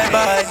 boom bye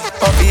bye.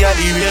 Puffy are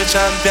the real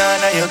champion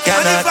and you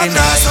cannot deny. And if I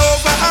cross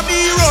over, I me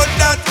run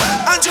that.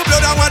 And you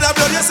blood and water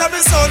blood, yes I me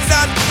son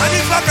that. And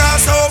if I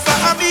cross over,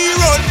 I me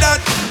run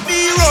that.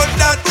 Me run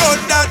that.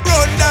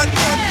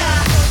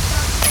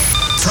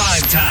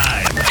 Prime time